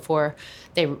 weeks before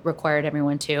they required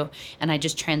everyone to, and I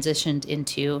just transitioned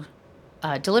into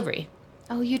delivery.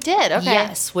 Oh, you did? Okay.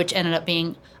 Yes, which ended up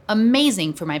being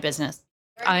amazing for my business.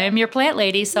 I am your plant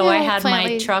lady, so I had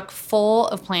my truck full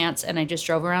of plants, and I just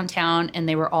drove around town, and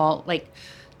they were all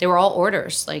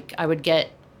orders. Like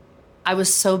I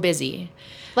was so busy.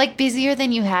 Like busier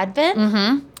than you had been?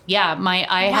 Mm-hmm. Yeah,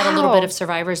 I had a little bit of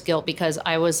survivor's guilt because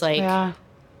I was like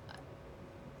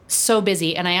so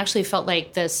busy, and I actually felt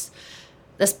like this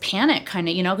panic kind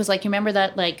of, because like you remember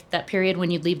that period when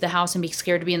you'd leave the house and be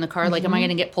scared to be in the car, like am I going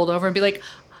to get pulled over and be like,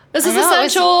 this is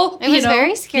essential. It was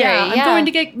very scary. Yeah, I'm going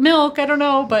to get milk. I don't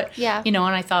know, but yeah, and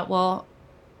I thought, well,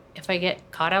 if I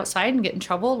get caught outside and get in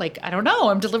trouble, like I don't know,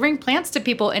 I'm delivering plants to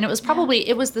people, and it was probably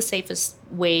it was the safest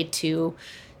way to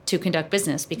conduct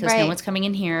business because no one's coming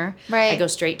in here. Right. I go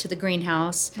straight to the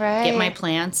greenhouse, get my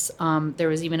plants. There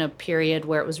was even a period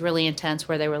where it was really intense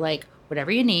where they were like,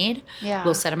 whatever you need,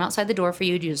 we'll set them outside the door for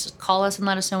you. You just call us and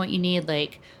let us know what you need.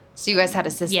 Like, so you guys had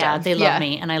a system. Yeah, they love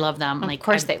me and I love them. Of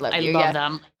course they love you. I love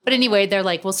them. But anyway, they're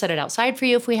like, we'll set it outside for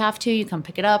you if we have to. You come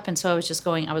pick it up. And so I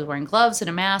was wearing gloves and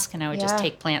a mask, and I would just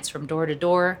take plants from door to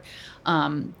door.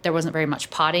 There wasn't very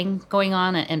much potting going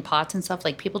on and pots and stuff.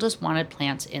 Like people just wanted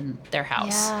plants in their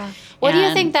house. Yeah. What do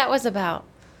you think that was about?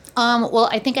 Well,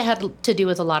 I think it had to do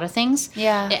with a lot of things.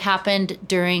 Yeah. It happened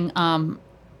during,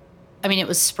 it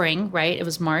was spring, right? It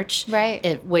was March.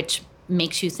 Right. Which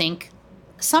makes you think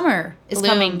summer is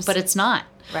coming, but it's not.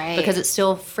 Right. Because it's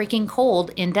still freaking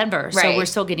cold in Denver. Right. So we're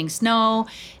still getting snow.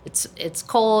 It's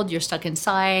cold. You're stuck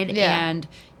inside and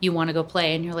you want to go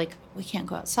play, and you're like, we can't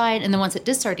go outside. And then once it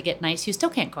did start to get nice, you still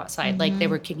can't go outside. Like they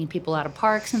were kicking people out of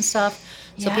parks and stuff.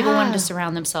 So people wanted to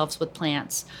surround themselves with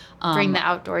plants. Bring the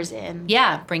outdoors in.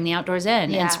 Yeah, bring the outdoors in.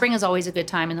 Yeah. And spring is always a good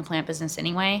time in the plant business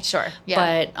anyway. Sure.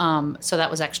 Yeah. But so that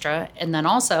was extra. And then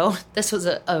also, this was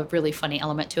a really funny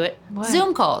element to it. What?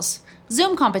 Zoom calls,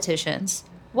 Zoom competitions.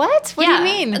 What? What do you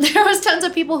mean? There was tons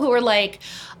of people who were like,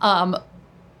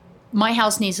 my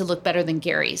house needs to look better than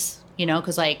Gary's,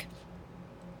 because like,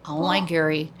 I don't like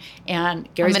Gary, and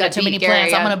Gary's got too many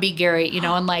plants. I'm going to be Gary,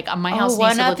 and like my house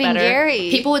needs to look better. Gary.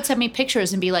 People would send me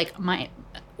pictures and be like,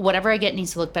 whatever I get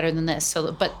needs to look better than this.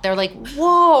 So, but they're like,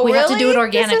 whoa, we have to do it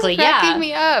organically. This is cracking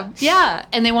me up. Yeah.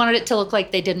 And they wanted it to look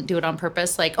like they didn't do it on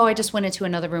purpose. Like, I just went into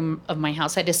another room of my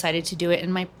house. I decided to do it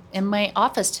in my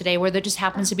office today, where there just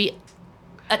happens to be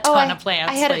a ton of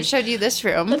plants. I hadn't showed you this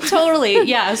room. Totally.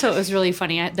 Yeah. So it was really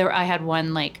funny. I had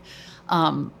one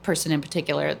person in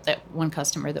particular, that one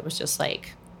customer that was just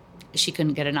like, she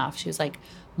couldn't get enough. She was like,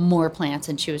 more plants,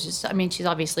 and she was just, she's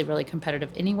obviously really competitive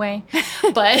anyway,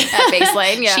 but at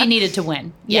baseline, she needed to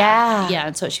win. Yeah.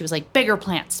 And so she was like, bigger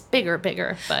plants, bigger.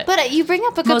 But you bring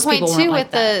up a good point too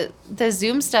with the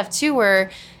Zoom stuff too,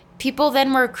 where people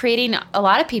then were a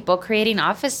lot of people creating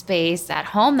office space at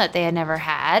home that they had never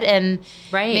had. And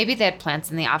maybe they had plants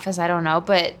in the office, I don't know.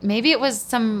 But maybe it was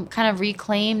some kind of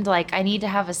reclaimed, like, I need to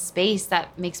have a space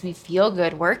that makes me feel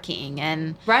good working.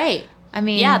 And I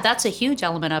mean, yeah, that's a huge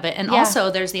element of it. And also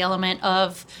there's the element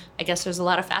of, I guess there's a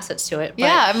lot of facets to it. But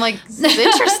yeah, I'm like, this is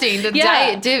interesting to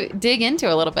Yeah. dig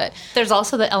into a little bit. there's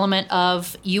also the element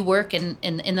of you work in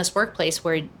this workplace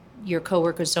where your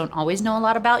coworkers don't always know a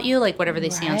lot about you, like whatever they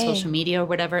see on Right. social media or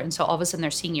whatever. And so all of a sudden they're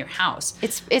seeing your house.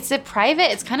 It's a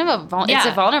private, it's kind of it's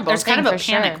a vulnerable There's thing kind of a for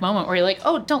panic sure. moment where you're like,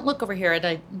 oh, don't look over here.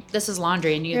 This is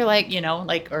laundry. And You're like- you know,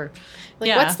 like, or Like,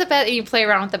 yeah. what's the best? You play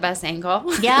around with the best angle.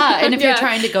 Yeah, and if Yeah. you're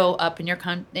trying to go up in your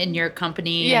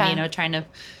company, Yeah. and you know, trying to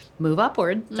move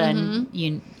upward, then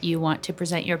you want to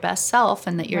present your best self,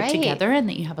 and that you're Right. together, and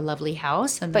that you have a lovely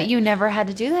house, and But that, you never had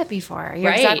to do that before. You're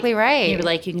right. exactly right. You're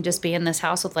like, you can just be in this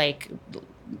house with like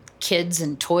kids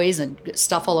and toys and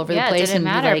stuff all over Yeah, the it place, didn't and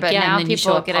you're matter, like, but yeah, now and then you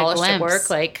people show up get a polished at glimpse. work,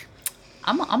 like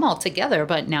I'm all together,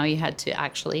 but now you had to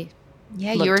actually,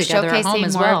 yeah, look you were together at home showcasing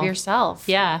as more well. of yourself.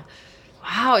 Yeah.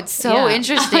 Wow, it's so Yeah.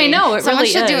 interesting. I know, it Someone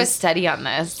really should do a is. study on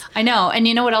this. I know. And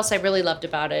you know what else I really loved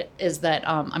about it is that,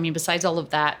 I mean, besides all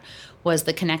of that, was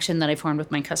the connection that I formed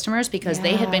with my customers, because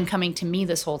they had Yeah. been coming to me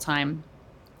this whole time.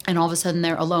 And all of a sudden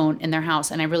they're alone in their house.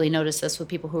 And I really noticed this with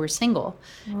people who were single.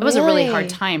 It was a really Really? hard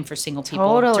time for single people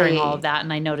Totally. during all of that.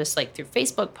 And I noticed, like, through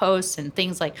Facebook posts and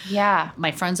things, like Yeah. my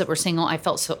friends that were single,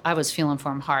 I was feeling for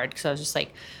them hard, because I was just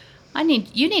like,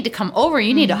 you need to come over.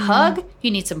 You need a hug.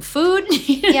 You need some food.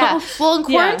 you know? Yeah. Well, and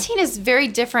Yeah. quarantine is very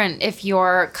different if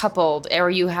you're coupled or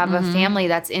you have a family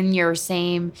that's in your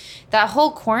same. That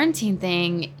whole quarantine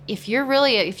thing, if you're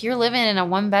living in a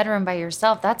one bedroom by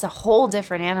yourself, that's a whole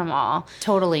different animal.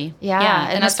 Totally. Yeah,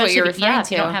 and that's what especially you're if- referring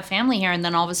if you to. don't have family here, and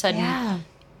then all of a sudden Yeah.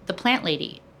 the plant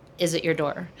lady is at your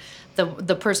door.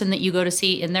 The person that you go to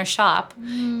see in their shop,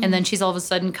 and then she's all of a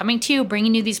sudden coming to you,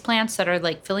 bringing you these plants that are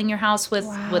like filling your house with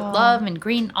Wow. love and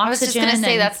green oxygen. I was just going to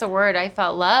say and- that's the word. I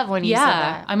felt love when you said yeah.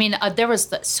 that. I mean, there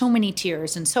was so many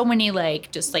tears and so many like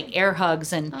just like air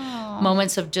hugs and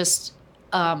moments of just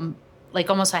like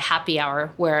almost a happy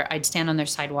hour where I'd stand on their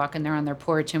sidewalk and they're on their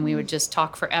porch, and we would just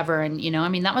talk forever. And, you know, I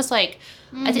mean, that was like,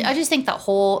 I just think that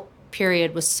whole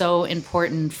period was so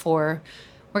important for,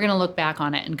 we're going to look back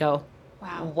on it and go,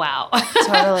 wow.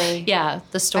 Totally. Yeah,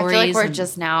 the I stories. feel like we're and-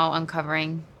 just now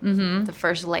uncovering the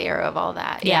first layer of all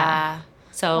that. Yeah. Yeah.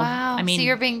 So, Wow. I mean, so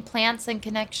you're being plants and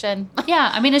connection. yeah,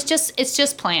 I mean, it's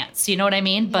just plants, you know what I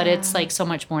mean? But it's Yeah. like so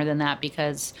much more than that,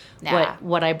 because Yeah.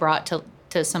 what I brought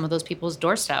to some of those people's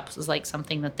doorsteps was like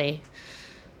something that they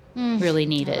really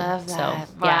needed. love So, that.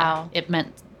 yeah, Wow. it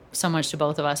meant so much to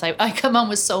both of us. I come home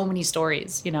with so many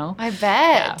stories, you know? I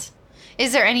bet.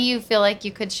 Is there any you feel like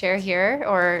you could share here,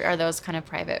 or are those kind of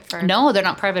private for? No, they're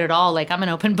not private at all. Like, I'm an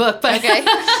open book, but Okay.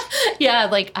 yeah,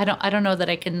 like I don't know that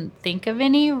I can think of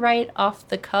any right off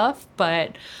the cuff,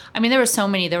 but I mean, there were so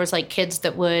many. There was like kids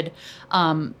that would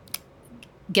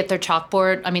get their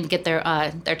chalkboard, get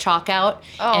their chalk out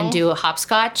Oh. and do a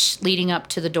hopscotch leading up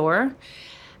to the door,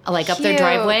 like up their Cute.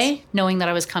 driveway, knowing that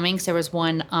I was coming. So there was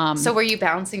one. So were you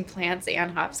bouncing plants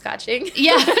and hopscotching?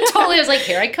 Yeah, totally. I was like,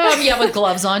 here I come. Yeah, with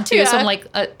gloves on too. So Yeah. I'm like,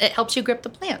 it helps you grip the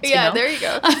plants. Yeah, you know? there you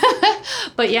go.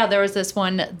 But yeah, there was this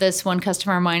one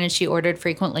customer of mine, and she ordered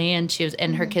frequently, and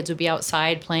her kids would be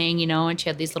outside playing, you know, and she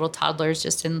had these little toddlers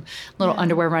just in little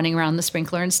underwear running around the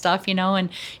sprinkler and stuff, you know, and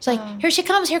she's like,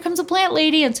 here comes a plant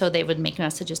lady. And so they would make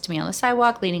messages to me on the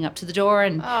sidewalk leading up to the door,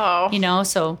 and Oh. you know,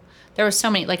 so there were so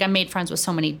many, like I made friends with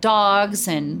so many dogs,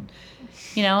 and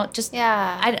you know, just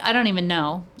Yeah. I don't even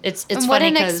know. It's And what funny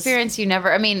an 'cause- experience you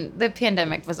never. I mean, the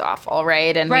pandemic was awful,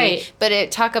 right? And Right. but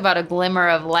it talk about a glimmer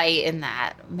of light in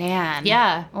that, man.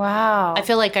 Yeah. Wow. I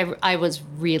feel like I was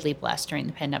really blessed during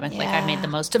the pandemic. Like I made Yeah. the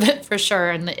most of it for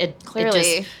sure, and it Clearly.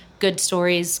 just good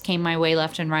stories came my way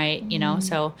left and right. You know,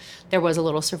 so there was a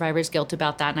little survivor's guilt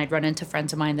about that, and I'd run into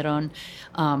friends of mine that own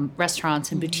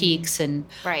restaurants and boutiques, and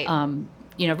Right.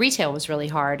 you know, retail was really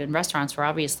hard, and restaurants were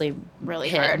obviously Really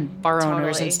hit, hard. and bar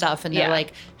owners Totally. and stuff. And they're Yeah.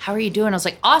 like, "How are you doing?" I was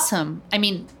like, "Awesome." I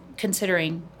mean,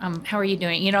 considering how are you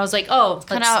doing? You know, I was like, "Oh,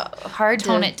 kind let's of hard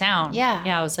tone to it down." Yeah.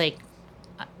 Yeah, I was like,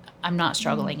 I'm not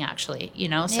struggling actually, you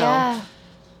know, so Yeah.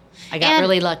 I got And-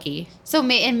 really lucky. So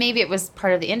and maybe it was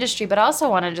part of the industry, but I also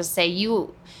want to just say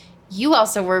you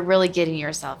also were really getting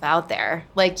yourself out there.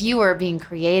 Like you were being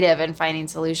creative and finding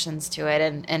solutions to it.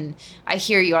 And I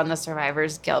hear you on the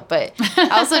survivor's guilt, but I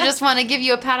also just want to give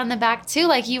you a pat on the back too.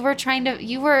 Like you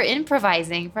were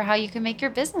improvising for how you can make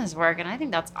your business work. And I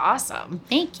think that's awesome.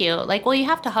 Thank you. Like, well, you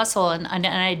have to hustle. And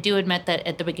I do admit that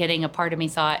at the beginning, a part of me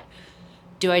thought,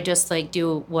 do I just like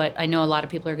do what I know a lot of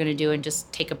people are going to do and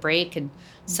just take a break and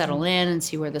settle in and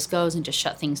see where this goes and just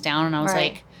shut things down? And I was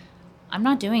Right. like, I'm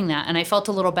not doing that. And I felt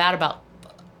a little bad about,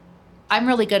 I'm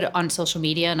really good on social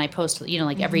media and I post, you know,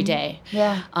 like every day.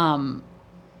 Yeah.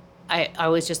 I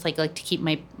always just like to keep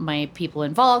my people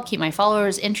involved, keep my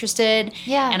followers interested.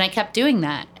 Yeah. And I kept doing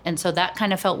that. And so that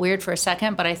kind of felt weird for a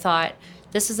second, but I thought,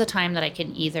 this is a time that I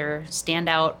can either stand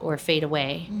out or fade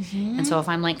away. Mm-hmm. And so if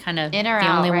I'm like kind of the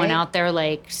only one out there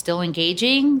like still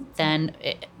engaging, then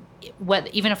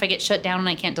even if I get shut down and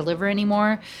I can't deliver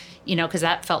anymore, you know, because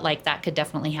that felt like that could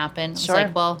definitely happen. Sure. It's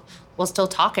like, well, we'll still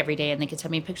talk every day and they can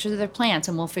send me pictures of their plants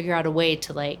and we'll figure out a way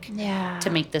to to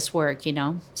make this work, you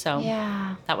know? So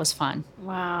that was fun.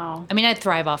 Wow. I mean, I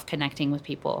thrive off connecting with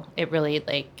people. It really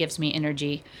like gives me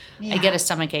energy. Yeah. I get a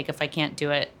stomachache if I can't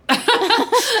do it.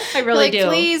 I really do.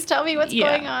 Please tell me what's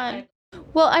going on.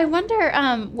 Well, I wonder,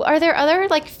 are there other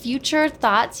like future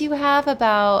thoughts you have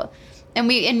about,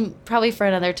 and probably for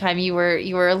another time, you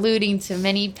were alluding to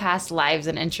many past lives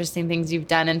and interesting things you've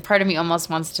done, and part of me almost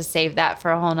wants to save that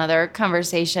for a whole nother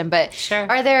conversation. But sure.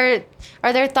 Are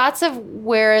there thoughts of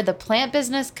where the plant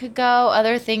business could go?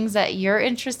 Other things that you're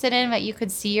interested in that you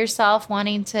could see yourself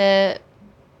wanting to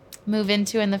move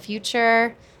into in the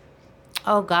future?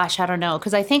 Oh gosh, I don't know,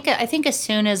 because I think as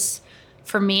soon as,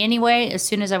 for me anyway, as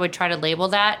soon as I would try to label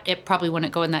that, it probably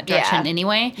wouldn't go in that direction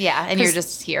anyway. Yeah, and you're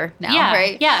just here now,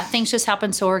 right? Yeah, things just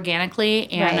happen so organically,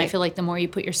 and right. I feel like the more you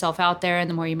put yourself out there and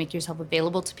the more you make yourself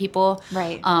available to people,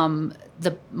 right.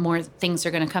 The more things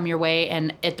are going to come your way.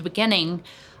 And at the beginning,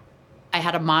 I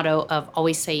had a motto of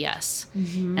always say yes.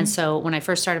 Mm-hmm. And so when I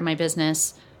first started my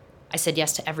business, I said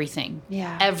yes to everything.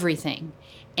 Yeah. Everything.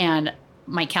 And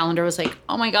my calendar was like,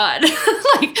 oh my God.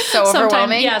 Like so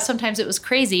overwhelming. Sometimes it was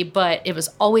crazy, but it was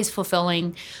always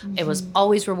fulfilling. Mm-hmm. It was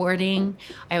always rewarding.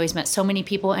 I always met so many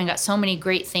people and got so many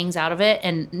great things out of it.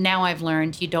 And now I've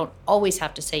learned you don't always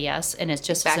have to say yes. And it's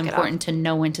just as important to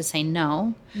know when to say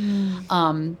no.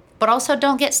 Mm. But also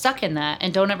don't get stuck in that,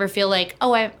 and don't ever feel like,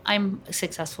 oh, I'm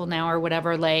successful now or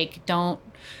whatever. Like don't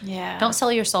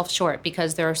sell yourself short,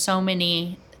 because there are so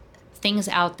many things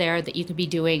out there that you could be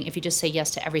doing if you just say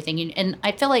yes to everything. And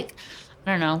I feel like,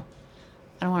 I don't know,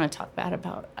 I don't want to talk bad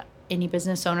about any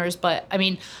business owners, but I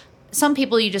mean, some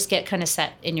people you just get kind of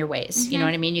set in your ways. Mm-hmm. You know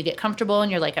what I mean? You get comfortable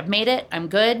and you're like, I've made it. I'm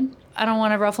good. I don't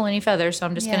want to ruffle any feathers, so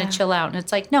I'm just going to chill out. And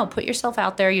it's like, no, put yourself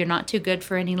out there. You're not too good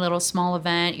for any little small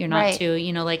event. You're not too,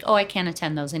 you know, like, oh, I can't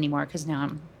attend those anymore because now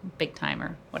I'm big time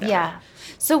or whatever. Yeah.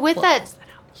 So with that,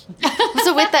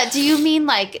 do you mean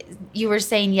like you were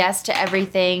saying yes to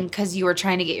everything because you were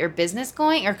trying to get your business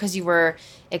going, or because you were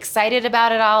excited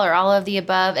about it all, or all of the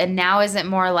above? And now is it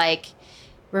more like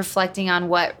reflecting on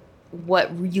what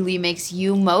really makes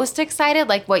you most excited,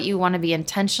 like what you want to be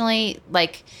intentionally,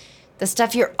 like the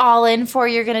stuff you're all in for,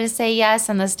 you're going to say yes,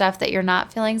 and the stuff that you're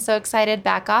not feeling so excited,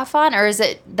 back off on? Or is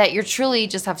it that you're truly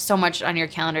just have so much on your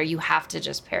calendar, you have to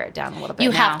just pare it down a little bit? You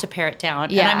have to pare it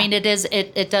down. Yeah. And I mean,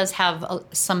 it does have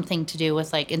something to do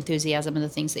with like enthusiasm and the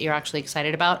things that you're actually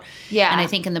excited about. Yeah. And I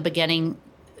think in the beginning,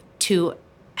 to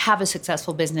have a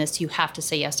successful business, you have to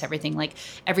say yes to everything. Like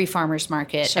every farmer's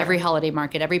market, every holiday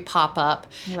market, every pop-up,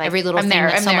 every little thing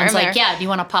that someone's like, yeah, do you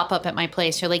want to pop up at my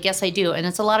place? You're like, yes, I do. And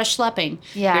it's a lot of schlepping.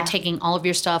 Yeah. You're taking all of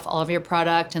your stuff, all of your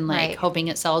product, and like hoping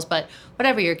it sells. But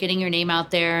whatever, you're getting your name out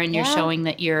there, and you're showing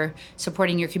that you're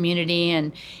supporting your community,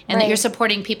 and that you're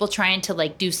supporting people trying to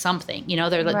like do something. You know,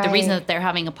 they're the reason that they're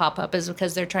having a pop-up is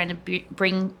because they're trying to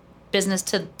bring business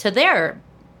to their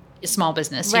small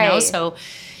business, you know? So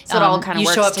it all kind of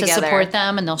works together. You show up to support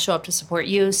them, and they'll show up to support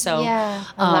you. So yeah,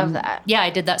 I love that. Yeah, I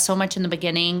did that so much in the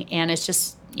beginning, and it's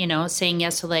just, you know, saying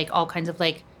yes to like all kinds of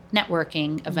like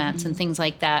networking events and things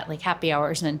like that, like happy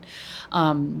hours. And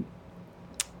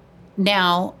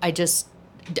now I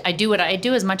do what I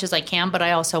do as much as I can, but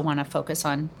I also want to focus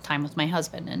on time with my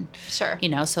husband, and you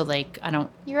know, so like I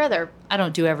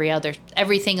don't do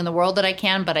everything in the world that I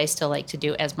can, but I still like to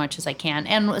do as much as I can.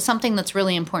 And something that's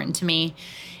really important to me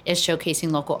is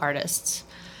showcasing local artists.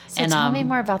 So tell me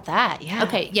more about that. Yeah.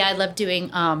 Okay. Yeah, I love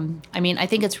doing, I mean, I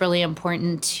think it's really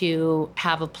important to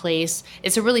have a place.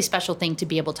 It's a really special thing to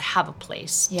be able to have a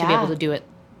place, to be able to do it,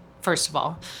 first of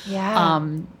all. Yeah.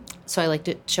 So I like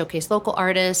to showcase local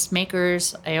artists,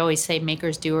 makers. I always say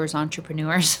makers, doers,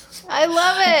 entrepreneurs. I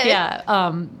love it. Yeah.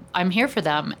 I'm here for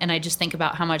them. And I just think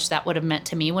about how much that would have meant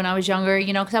to me when I was younger,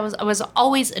 you know, because I was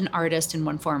always an artist in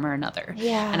one form or another.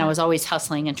 Yeah. And I was always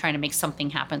hustling and trying to make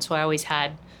something happen. So I always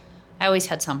had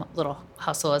some little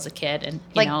hustle as a kid. And,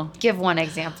 you know. Give one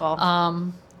example.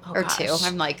 Or gosh. two.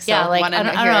 I'm like, so yeah, like, I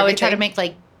don't know. I would try to make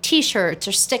like T-shirts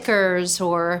or stickers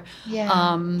or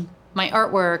my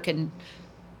artwork, and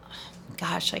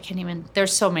gosh, I can't even.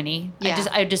 There's so many. Yeah.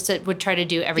 I just would try to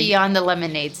do everything. Beyond the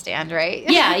lemonade stand, right?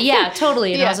 Yeah,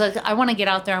 totally. And I was like, I want to get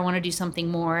out there. I want to do something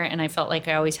more. And I felt like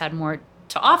I always had more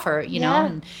to offer, you Yeah.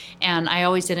 know, and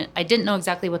I didn't know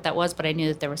exactly what that was, but I knew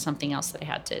that there was something else that I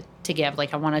had to give.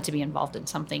 Like I wanted to be involved in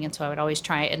something. And so I would always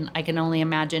try it. And I can only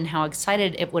imagine how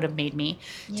excited it would have made me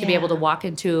to be able to walk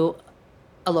into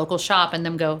a local shop and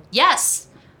them go, yes,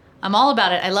 I'm all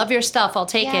about it. I love your stuff. I'll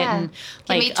take it. And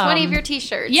give me 20 of your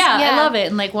t-shirts. Yeah, I love it.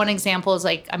 And like one example is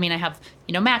like, I mean, I have,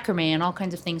 you know, macrame and all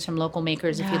kinds of things from local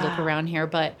makers if you look around here.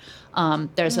 But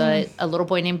there's a little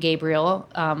boy named Gabriel.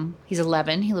 He's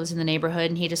 11. He lives in the neighborhood.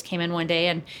 And he just came in one day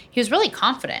and he was really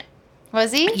confident.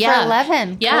 Was he? Yeah. For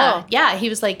 11? Yeah. Cool. Yeah. He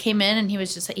was like, came in and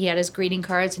he had his greeting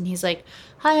cards and he's like,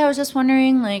 hi, I was just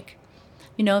wondering, like,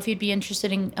 you know, if you'd be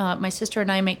interested in, my sister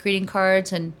and I make greeting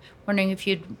cards and wondering if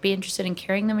you'd be interested in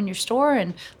carrying them in your store.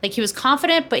 And like, he was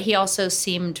confident, but he also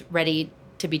seemed ready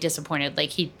to be disappointed. Like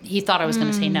he thought I was going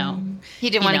to say no. He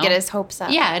didn't want to get his hopes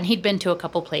up. Yeah. And he'd been to a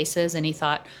couple places and he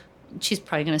thought she's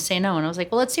probably going to say no. And I was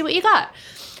like, well, let's see what you got.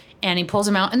 And he pulls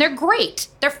them out and they're great.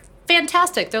 They're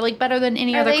fantastic. They're like better than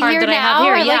any other card that I have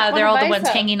here. Yeah. They're all the ones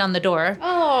hanging on the door.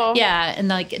 Oh. Yeah. And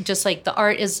like, just like the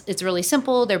art it's really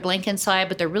simple. They're blank inside,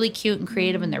 but they're really cute and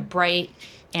creative and they're bright.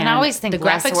 And I always think the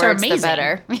graphics are amazing. The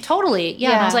better. Totally.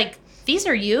 Yeah. And I was like, these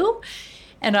are you?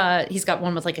 And he's got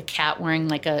one with like a cat wearing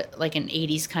like an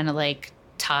 80s kind of like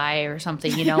tie or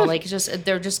something, you know, like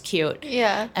they're just cute.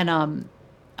 Yeah. And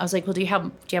I was like, well, do you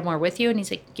have more with you? And he's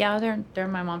like, yeah, they're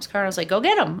in my mom's car. I was like, go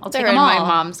get them. I'll take them all. They're in my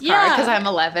mom's car because I'm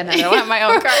 11 and I don't have my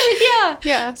own car. Yeah.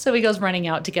 Yeah. So he goes running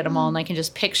out to get them all. And I can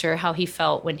just picture how he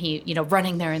felt when he, you know,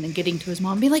 running there and then getting to his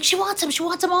mom and being like, she wants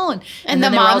them all. And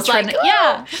the mom's like,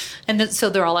 yeah. And then,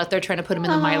 so they're all out there trying to put them in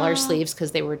the Mylar sleeves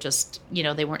because they were just, you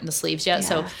know, they weren't in the sleeves yet.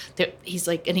 Yeah. So he's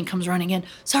like, and he comes running in,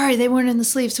 sorry, they weren't in the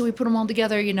sleeves. So we put them all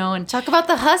together, you know, and talk about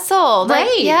the hustle. Right.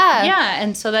 Like, yeah. Yeah.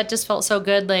 And so that just felt so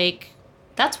good. Like,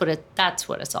 that's what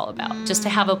it's all about. Just to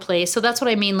have a place. So that's what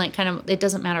I mean. Like, kind of, it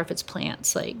doesn't matter if it's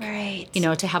plants. Like, right. you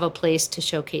know, to have a place to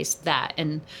showcase that.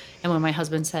 And when my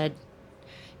husband said,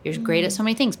 "You're great at so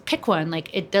many things. Pick one."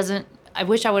 Like, it doesn't. I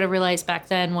wish I would have realized back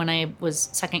then when I was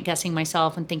second guessing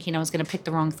myself and thinking I was going to pick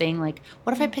the wrong thing. Like,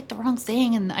 what if I pick the wrong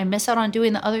thing and I miss out on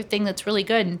doing the other thing that's really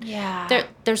good? And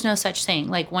there's no such thing.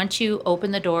 Like, once you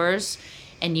open the doors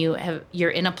and you're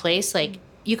in a place, like,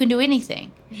 you can do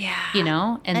anything. Yeah. You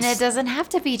know? And it doesn't have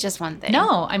to be just one thing.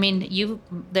 No. I mean,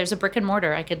 there's a brick and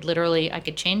mortar. I could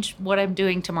change what I'm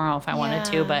doing tomorrow if I wanted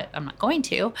to, but I'm not going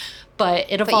to.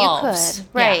 But it evolves. But you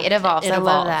could. Right. Yeah. It evolves. I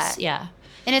love that. Yeah.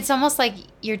 And it's almost like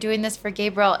you're doing this for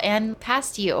Gabriel and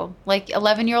past you. Like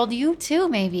 11-year-old you too,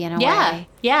 maybe, in a way.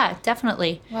 Yeah,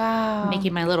 definitely. Wow.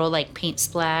 Making my little like paint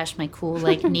splash, my cool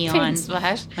like neon. Paint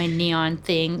splash. My neon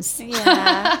things.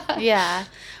 Yeah. Yeah.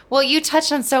 Well, you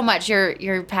touched on so much.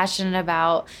 You're passionate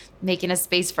about making a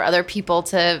space for other people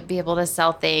to be able to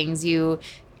sell things. You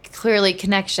clearly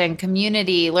connection,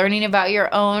 community, learning about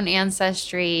your own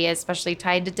ancestry, especially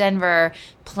tied to Denver,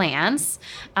 plants.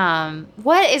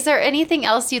 Is there anything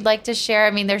else you'd like to share?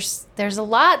 I mean, there's a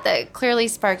lot that clearly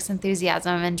sparks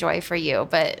enthusiasm and joy for you,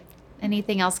 but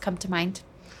anything else come to mind?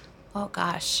 Oh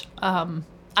gosh.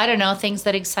 I don't know. Things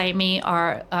that excite me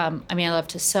are, I love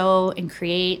to sew and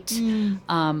create.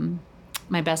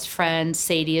 My best friend,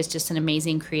 Sadie, is just an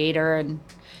amazing creator, and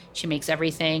she makes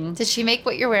everything. Did she make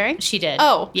what you're wearing? She did.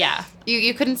 Oh. Yeah.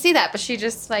 You couldn't see that, but she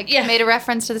just made a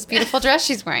reference to this beautiful dress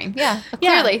she's wearing. Yeah,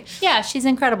 clearly. Yeah, she's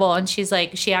incredible. And she's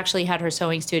like, she actually had her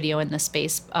sewing studio in this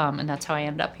space, and that's how I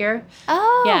ended up here.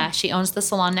 Oh. Yeah, she owns the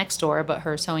salon next door, but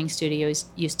her sewing studio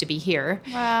used to be here.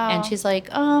 Wow. And she's like,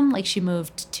 she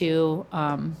moved to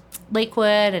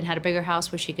Lakewood and had a bigger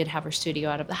house where she could have her studio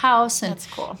out of the house. And, that's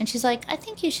cool. And she's like, I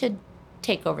think you should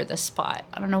take over this spot.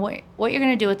 I don't know what you're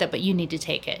going to do with it, but you need to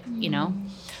take it, you know?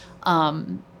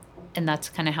 And that's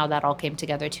kind of how that all came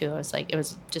together too. I was like, it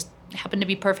was just happened to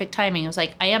be perfect timing. I was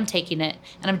like, I am taking it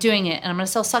and I'm doing it and I'm going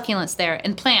to sell succulents there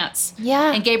and plants.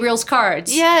 Yeah. And Gabriel's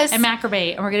cards. Yes. And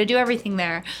macrame. And we're going to do everything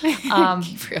there.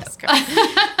 Gabriel's cards.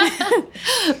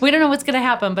 We don't know what's going to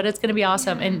happen, but it's going to be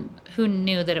awesome. Yeah. And who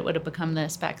knew that it would have become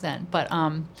this back then? But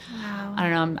wow. I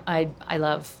don't know. I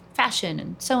love fashion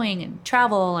and sewing and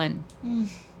travel and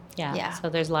yeah. So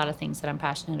there's a lot of things that I'm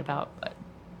passionate about. But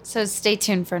so stay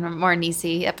tuned for more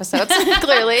Nisi episodes.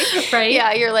 Clearly, right?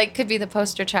 Yeah, you're like could be the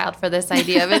poster child for this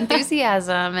idea of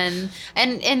enthusiasm,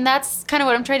 and that's kind of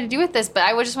what I'm trying to do with this. But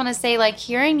I would just want to say, like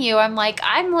hearing you, I'm like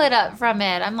I'm lit up from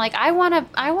it. I'm like I want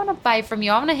to buy from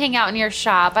you. I want to hang out in your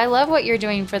shop. I love what you're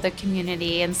doing for the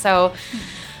community, and so,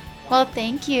 well,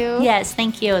 thank you. Yes,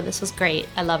 thank you. This was great.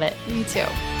 I love it. Me too.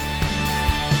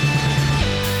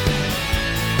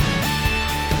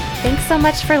 Thanks so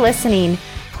much for listening.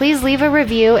 Please leave a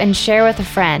review and share with a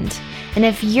friend. And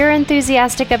if you're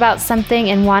enthusiastic about something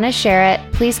and want to share it,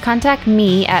 please contact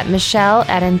me at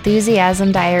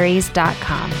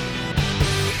Michelle@enthusiasmdiaries.com.